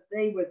because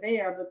they were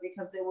there, but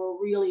because there were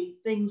really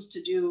things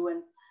to do,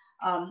 and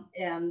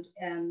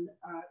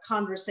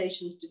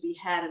conversations to be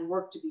had, and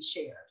work to be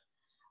shared.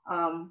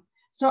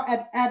 So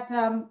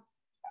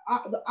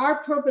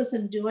our purpose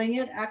in doing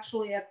it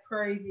actually at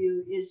Prairie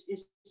View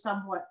is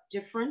somewhat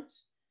different,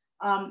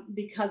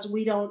 because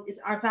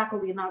our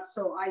faculty are not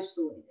so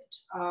isolated.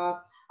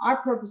 Our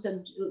purpose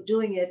in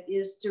doing it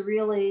is to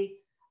really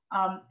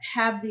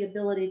have the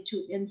ability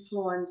to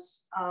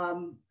influence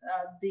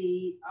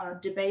the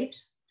debate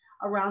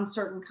around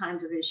certain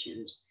kinds of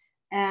issues.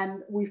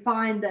 And we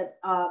find that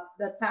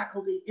that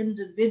faculty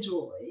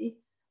individually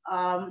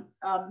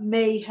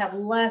may have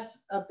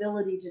less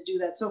ability to do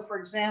that. So for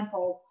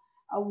example,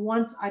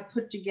 once I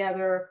put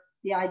together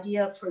the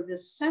idea for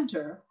this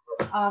center,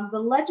 the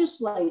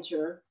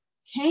legislature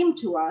came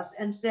to us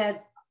and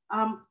said,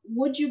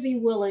 would you be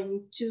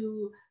willing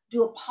to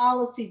do a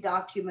policy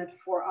document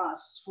for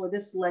us for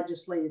this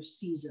legislative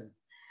season?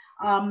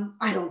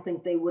 I don't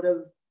think they would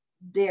have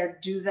dared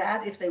do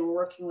that if they were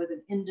working with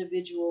an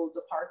individual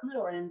department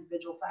or an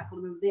individual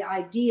faculty member. The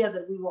idea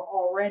that we were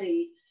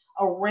already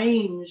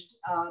arranged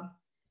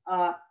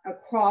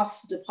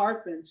across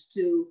departments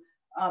to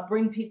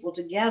bring people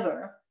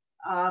together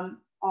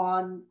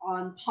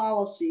on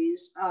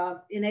policies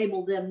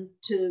enabled them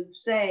to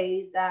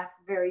say that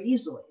very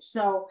easily.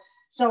 So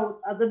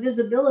the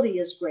visibility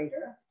is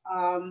greater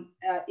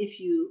if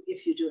you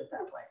do it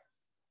that way.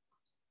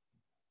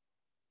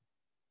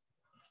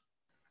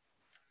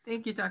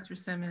 Thank you, Dr.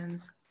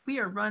 Simmons. We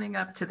are running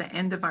up to the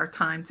end of our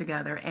time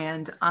together,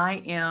 and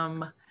I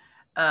am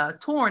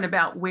torn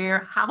about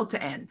how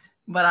to end.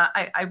 But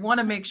I want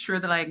to make sure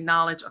that I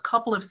acknowledge a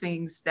couple of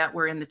things that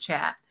were in the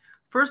chat.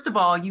 First of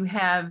all, you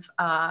have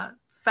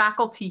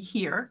faculty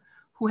here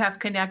who have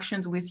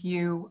connections with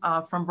you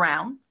from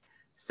Brown.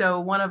 So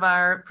one of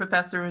our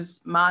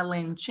professors, Ma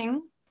Lin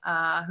Ching,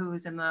 who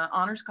is in the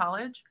Honors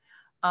College,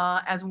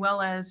 as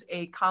well as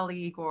a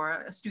colleague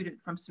or a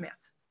student from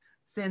Smith,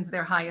 sends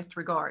their highest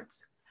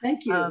regards.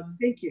 Thank you.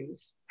 Thank you.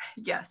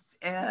 Yes.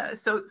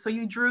 So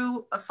you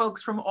drew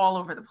folks from all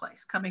over the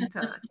place coming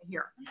to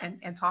hear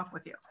and talk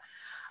with you.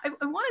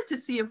 I wanted to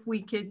see if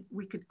we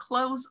could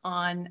close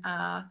on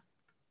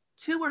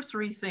 2 or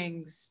 3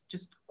 things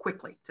just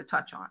quickly to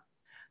touch on.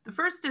 The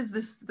first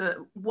is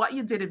what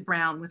you did at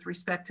Brown with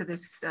respect to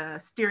this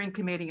steering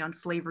committee on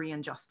slavery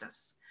and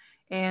justice.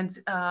 And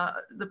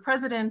the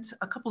president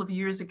a couple of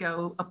years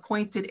ago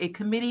appointed a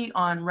committee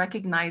on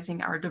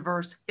recognizing our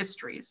diverse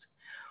histories.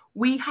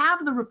 We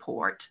have the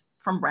report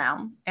from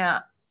Brown,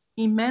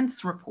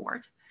 immense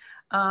report.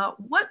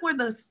 What were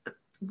the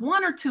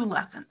 1 or 2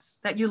 lessons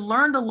that you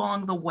learned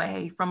along the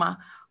way from a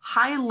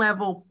high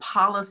level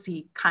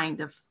policy kind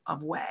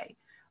of way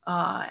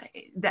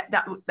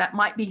that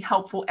might be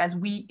helpful as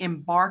we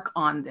embark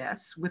on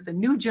this with a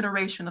new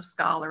generation of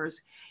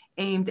scholars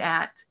aimed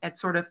at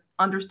sort of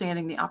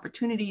understanding the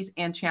opportunities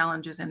and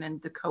challenges and then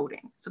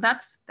decoding. So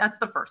that's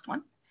the first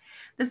one.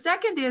 The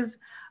second is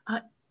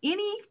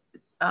any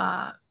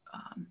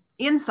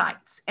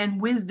insights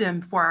and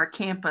wisdom for our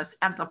campus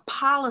at the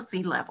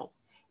policy level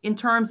in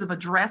terms of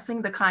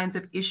addressing the kinds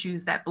of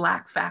issues that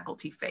Black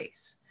faculty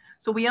face.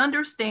 So we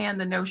understand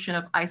the notion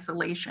of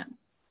isolation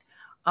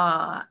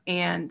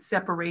and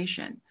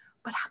separation,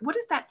 but what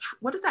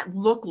does that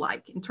look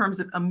like in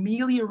terms of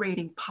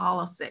ameliorating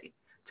policy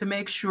to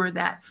make sure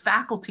that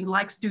faculty,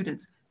 like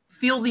students,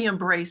 feel the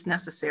embrace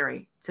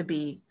necessary to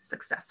be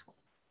successful?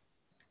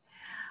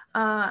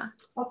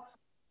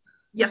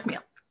 Yes,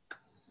 ma'am.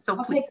 So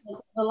I'll please. take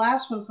the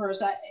last one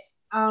first.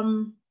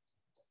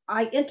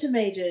 I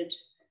intimated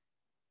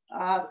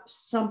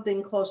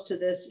something close to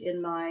this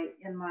in my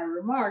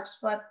remarks,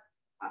 but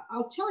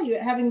I'll tell you,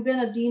 having been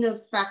a dean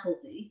of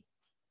faculty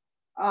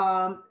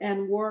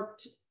and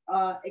worked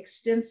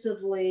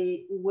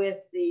extensively with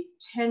the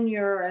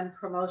tenure and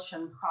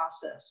promotion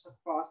process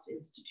across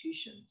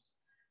institutions,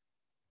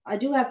 I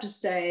do have to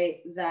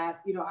say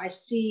that I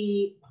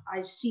see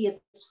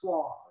its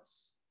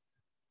flaws,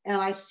 and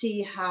I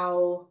see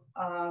how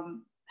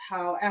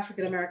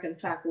African American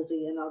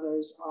faculty and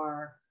others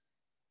are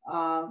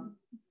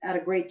at a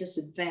great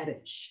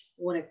disadvantage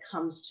when it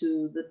comes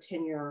to the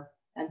tenure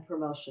and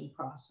promotion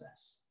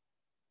process.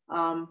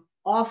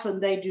 Often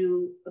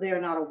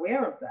they're not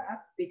aware of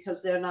that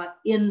because they're not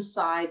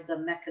inside the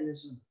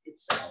mechanism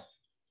itself.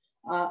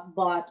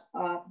 But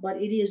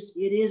it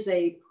is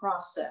a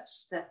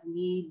process that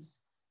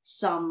needs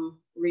some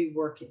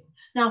reworking.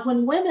 Now,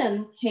 when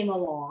women came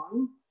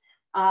along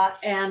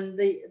and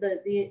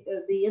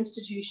the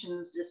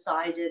institutions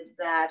decided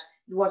that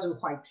it wasn't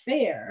quite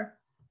fair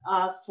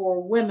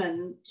for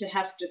women to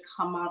have to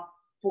come up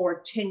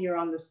for tenure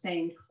on the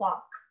same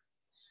clock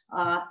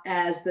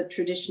as the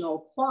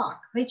traditional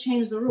clock, they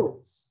changed the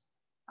rules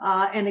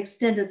and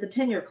extended the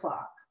tenure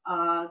clock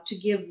to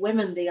give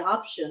women the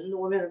option, the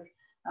women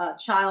of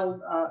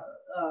child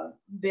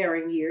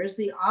bearing years,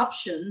 the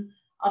option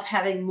of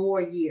having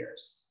more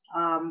years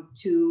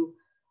to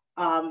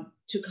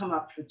come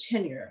up for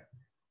tenure.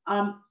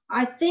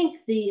 I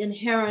think the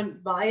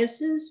inherent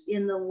biases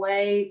in the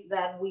way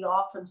that we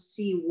often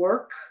see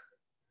work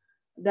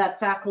that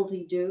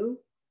faculty do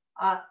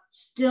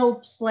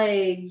still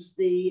plagues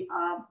the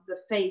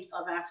fate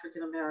of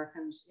African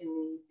Americans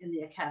in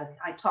the academy.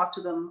 I talk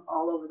to them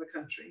all over the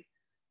country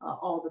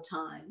all the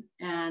time,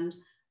 and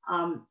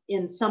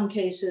in some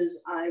cases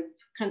I've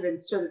kind of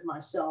inserted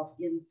myself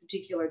in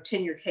particular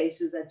tenure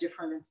cases at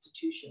different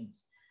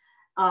institutions,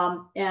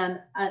 and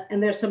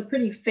there's some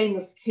pretty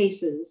famous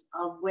cases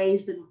of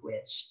ways in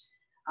which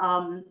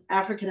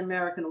African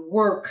American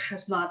work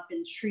has not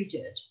been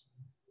treated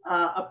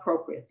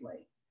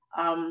appropriately.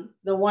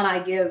 The one I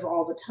give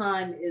all the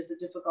time is the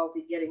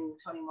difficulty getting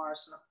Toni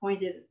Morrison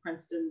appointed at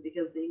Princeton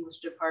because the English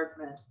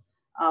department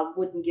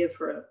wouldn't give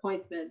her an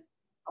appointment,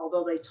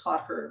 although they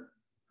taught her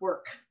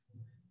work.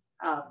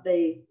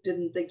 They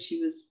didn't think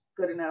she was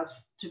good enough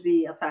to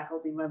be a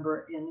faculty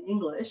member in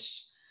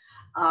English.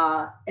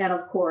 And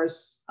of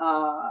course,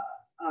 but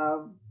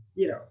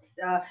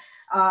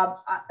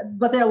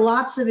there are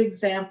lots of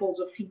examples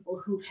of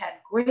people who've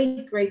had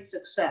great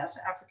success,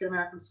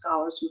 African-American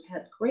scholars who've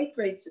had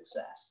great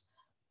success,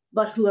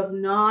 but who have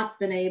not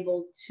been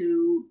able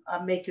to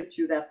make it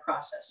through that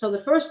process. So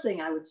the first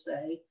thing I would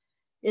say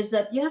is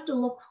that you have to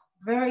look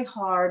very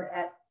hard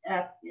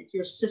at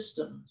your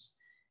systems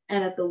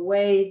and at the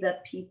way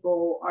that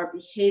people are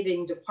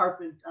behaving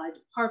department by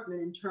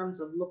department in terms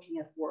of looking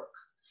at work.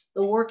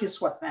 The work is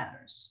what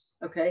matters,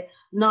 okay?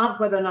 Not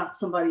whether or not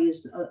somebody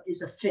is a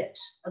fit,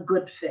 a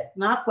good fit,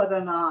 not whether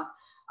or not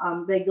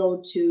they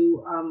go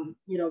to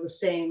the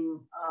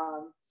same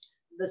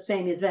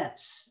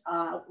events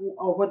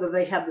or whether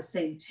they have the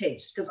same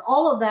taste. Because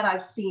all of that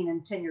I've seen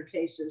in tenure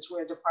cases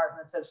where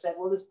departments have said,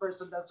 well, this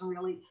person doesn't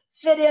really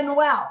fit in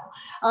well.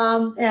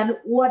 And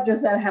what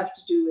does that have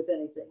to do with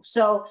anything?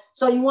 So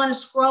you want to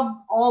scrub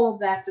all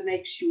of that to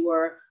make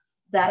sure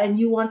that, and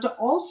you want to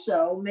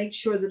also make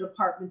sure the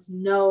departments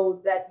know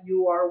that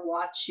you are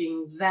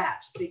watching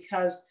that,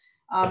 because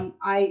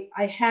I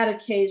had a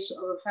case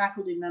of a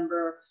faculty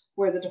member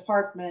where the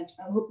department,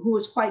 who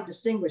was quite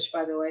distinguished,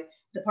 by the way,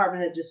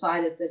 department had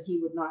decided that he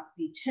would not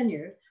be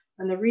tenured.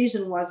 And the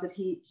reason was that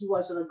he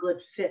wasn't a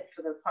good fit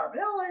for the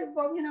department.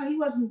 Well, he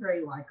wasn't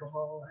very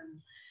likable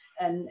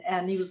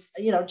and he was,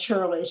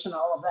 churlish and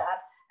all of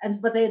that.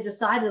 But they had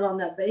decided on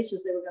that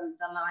basis they were going to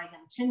deny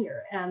him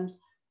tenure. And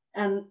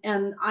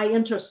I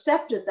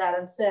intercepted that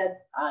and said,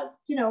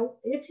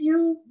 if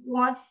you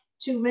want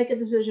to make a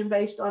decision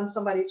based on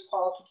somebody's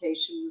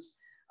qualifications,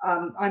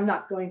 I'm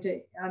not going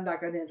to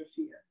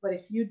interfere. But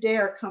if you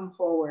dare come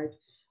forward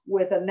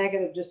with a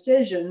negative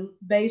decision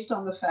based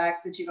on the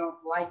fact that you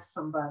don't like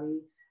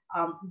somebody,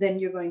 then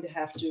you're going to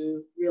have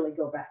to really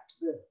go back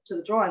to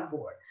the drawing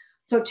board.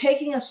 So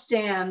taking a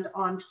stand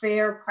on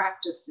fair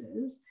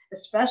practices,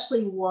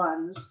 especially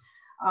ones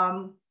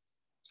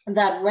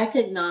that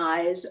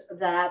recognize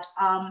that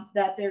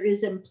there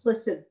is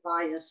implicit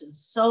bias in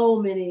so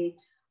many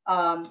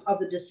of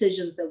the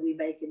decisions that we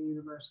make in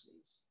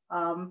universities.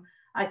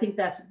 I think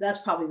that's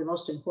probably the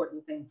most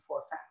important thing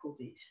for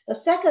faculty. The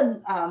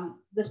second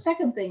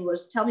thing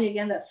was, tell me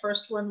again, that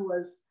first one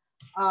was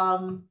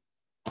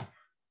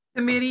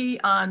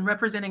Committee on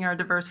Representing Our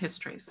Diverse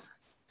Histories.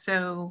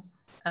 So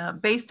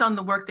based on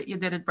the work that you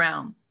did at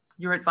Brown,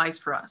 your advice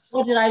for us.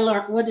 What did I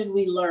learn? What did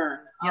we learn?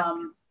 Yes.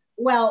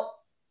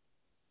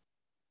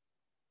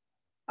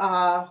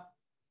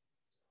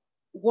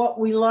 What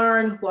we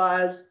learned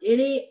was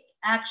any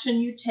action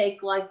you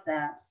take like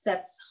that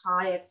sets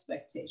high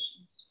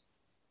expectations.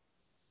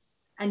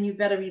 And you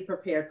better be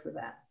prepared for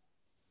that,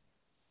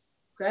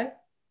 okay?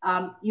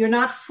 You're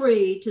not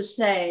free to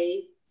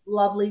say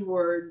lovely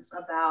words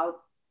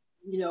about,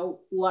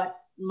 what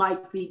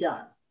might be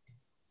done,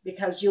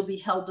 because you'll be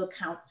held to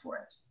account for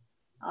it.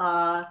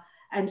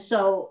 And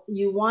so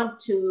you want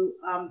to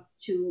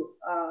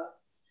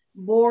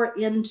bore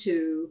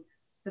into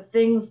the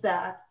things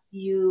that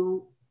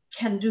you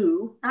can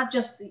do, not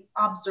just the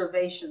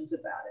observations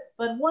about it,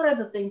 but what are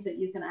the things that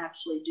you can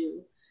actually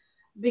do?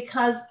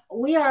 Because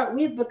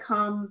we've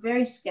become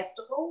very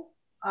skeptical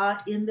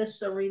in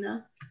this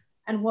arena,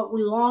 and what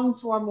we long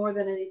for more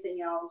than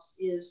anything else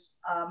is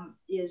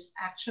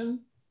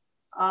action,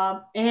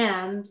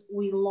 and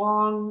we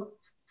long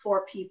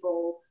for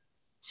people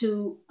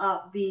to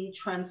be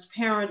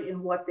transparent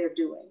in what they're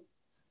doing.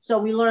 So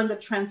we learned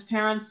that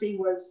transparency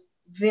was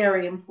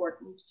very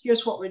important.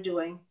 Here's what we're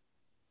doing.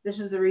 This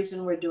is the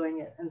reason we're doing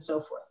it, and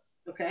so forth.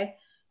 Okay.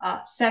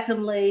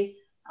 Secondly,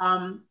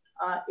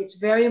 it's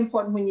very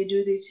important when you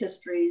do these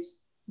histories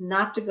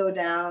not to go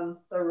down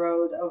the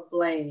road of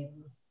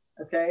blame.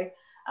 Okay.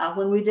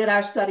 When we did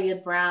our study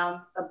at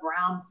Brown, the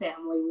Brown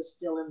family was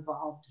still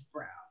involved at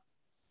Brown.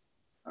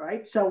 All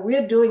right. So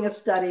we're doing a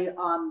study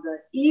on the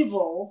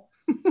evil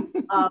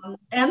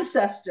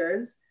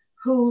ancestors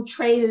who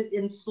traded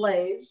in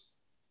slaves,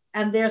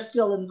 and they're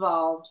still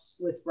involved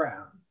with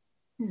Brown.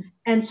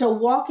 And so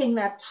walking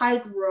that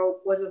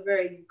tightrope was a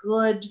very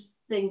good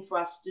thing for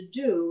us to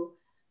do,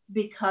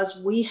 because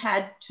we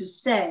had to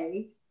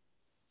say,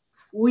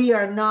 we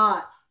are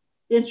not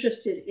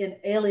interested in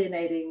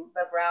alienating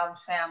the Brown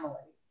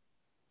family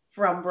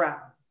from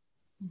Brown.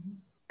 Mm-hmm.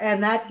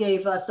 And that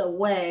gave us a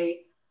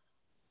way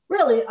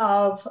really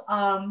of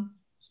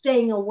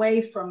staying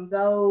away from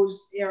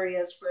those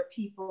areas where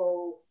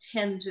people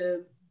tend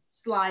to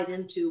slide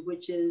into,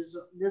 which is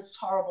this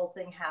horrible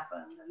thing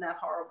happened and that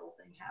horrible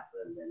thing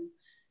happened, and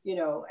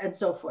and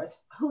so forth.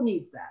 Who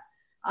needs that?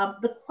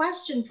 The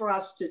question for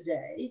us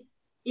today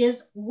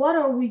is, what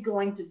are we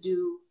going to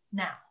do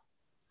now?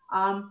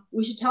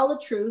 We should tell the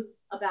truth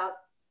about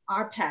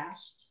our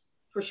past,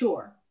 for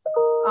sure.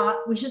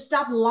 We should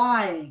stop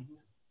lying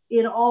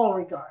in all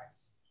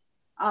regards.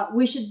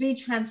 We should be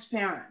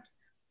transparent,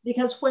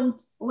 because when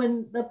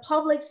the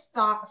public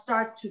starts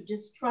to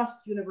distrust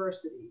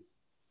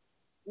universities,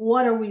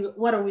 what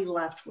are we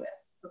left with?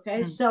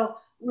 Okay, so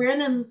we're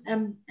in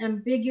an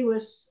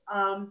ambiguous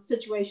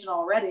situation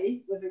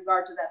already with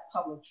regard to that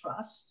public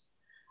trust.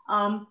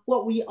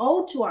 What we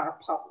owe to our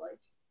public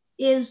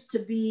is to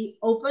be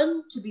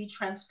open, to be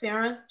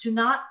transparent, to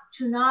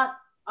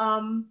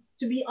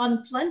be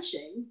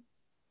unflinching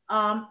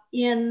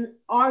in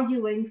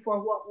arguing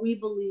for what we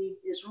believe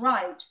is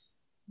right,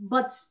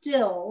 but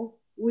still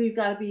we've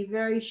got to be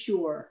very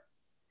sure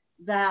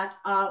that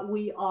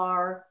we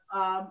are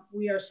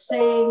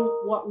saying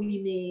what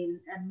we mean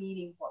and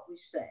meaning what we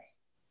say.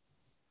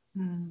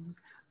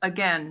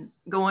 Again,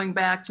 going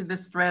back to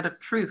this thread of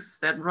truth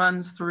that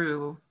runs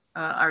through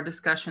our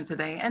discussion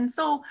today. And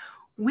so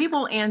we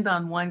will end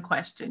on one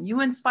question.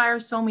 You inspire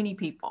so many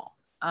people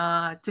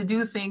to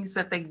do things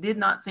that they did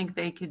not think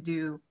they could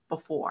do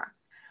before.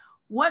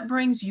 What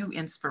brings you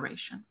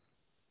inspiration?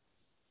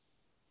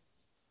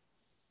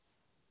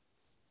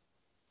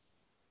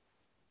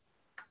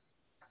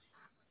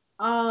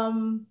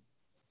 On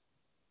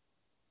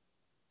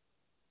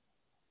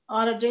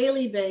a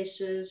daily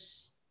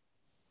basis,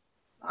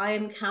 I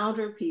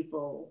encounter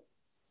people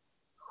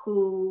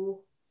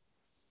who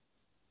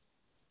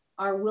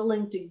are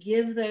willing to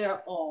give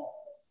their all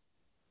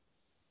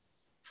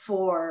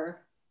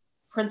for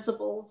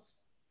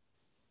principles,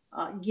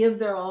 give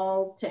their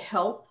all to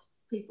help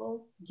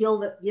people,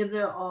 give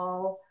their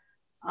all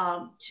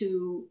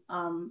to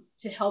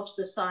help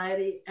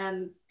society,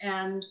 and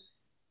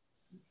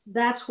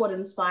that's what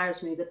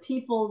inspires me. The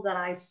people that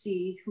I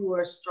see who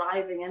are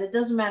striving, and it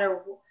doesn't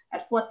matter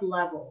at what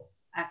level,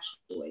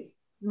 actually,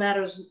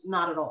 matters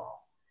not at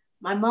all.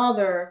 My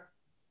mother,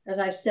 as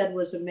I said,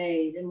 was a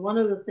maid, and one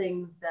of the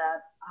things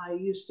that I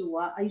used to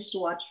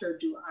watch her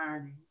do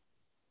ironing,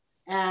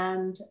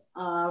 and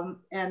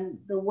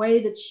the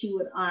way that she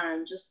would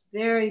iron, just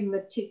very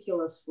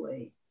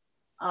meticulously.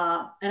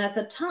 And at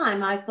the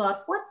time, I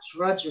thought, what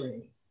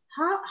drudgery!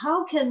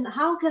 How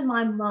can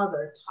my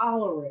mother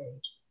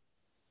tolerate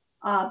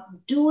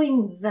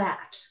doing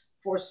that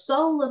for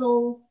so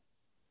little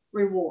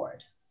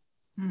reward?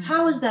 Mm-hmm.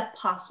 How is that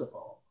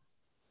possible?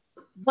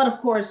 But of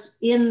course,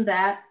 in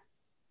that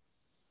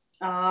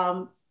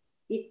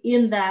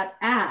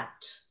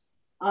act,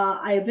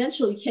 I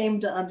eventually came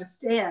to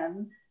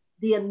understand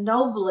the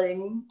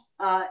ennobling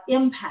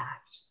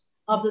impact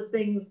of the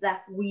things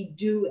that we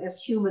do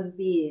as human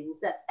beings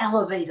that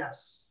elevate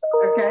us,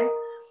 okay?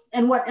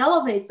 And what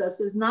elevates us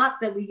is not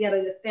that we get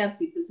a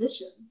fancy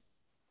position.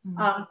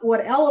 Mm-hmm.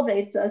 What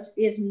elevates us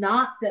is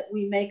not that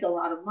we make a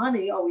lot of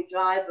money or we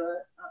drive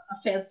a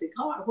fancy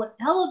car. What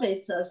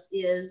elevates us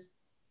is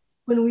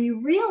when we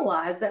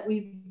realize that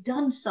we've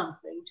done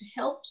something to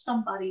help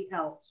somebody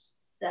else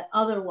that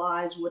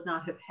otherwise would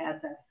not have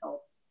had that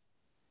help.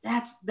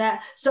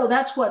 So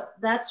that's what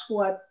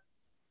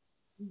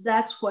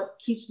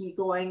keeps me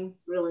going,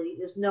 really,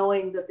 is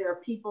knowing that there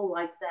are people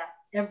like that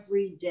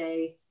every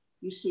day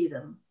you see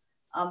them.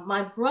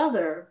 My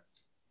brother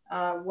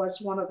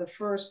was one of the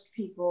first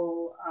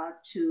people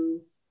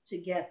to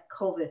get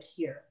COVID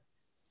here,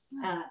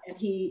 and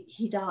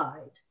he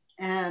died.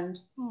 And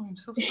I'm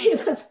so sorry.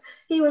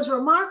 he was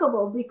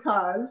remarkable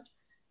because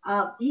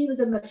he was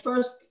in the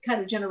first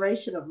kind of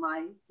generation of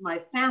my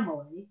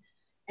family,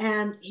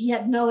 and he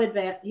had no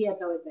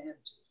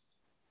advantages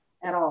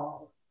at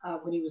all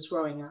when he was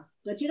growing up.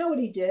 But you know what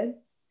he did?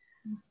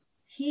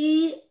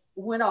 He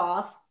went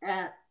off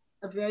at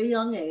a very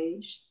young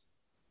age.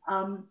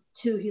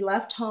 He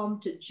left home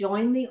to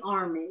join the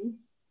army,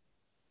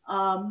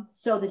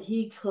 so that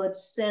he could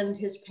send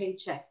his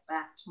paycheck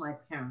back to my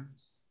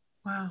parents.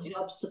 Wow. To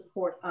help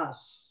support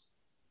us.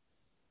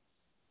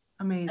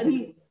 Amazing. I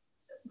mean,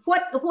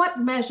 what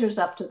measures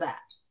up to that?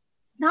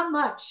 Not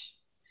much.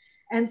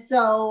 And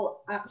so,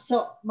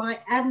 so my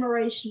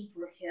admiration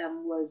for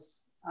him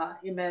was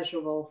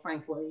immeasurable,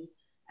 frankly.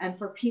 And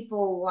for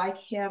people like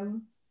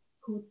him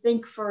who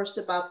think first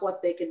about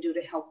what they can do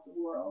to help the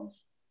world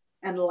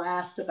and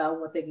last about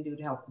what they can do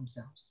to help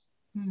themselves.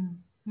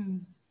 Mm-hmm.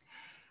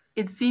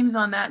 It seems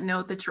on that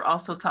note that you're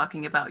also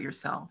talking about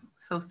yourself.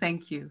 So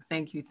thank you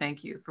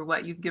for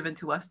what you've given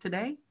to us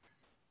today,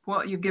 for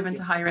what you've given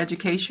to higher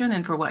education,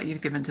 and for what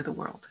you've given to the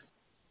world.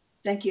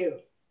 Thank you.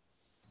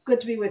 Good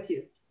to be with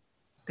you.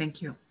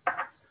 Thank you.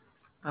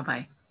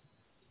 Bye-bye.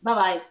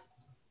 Bye-bye.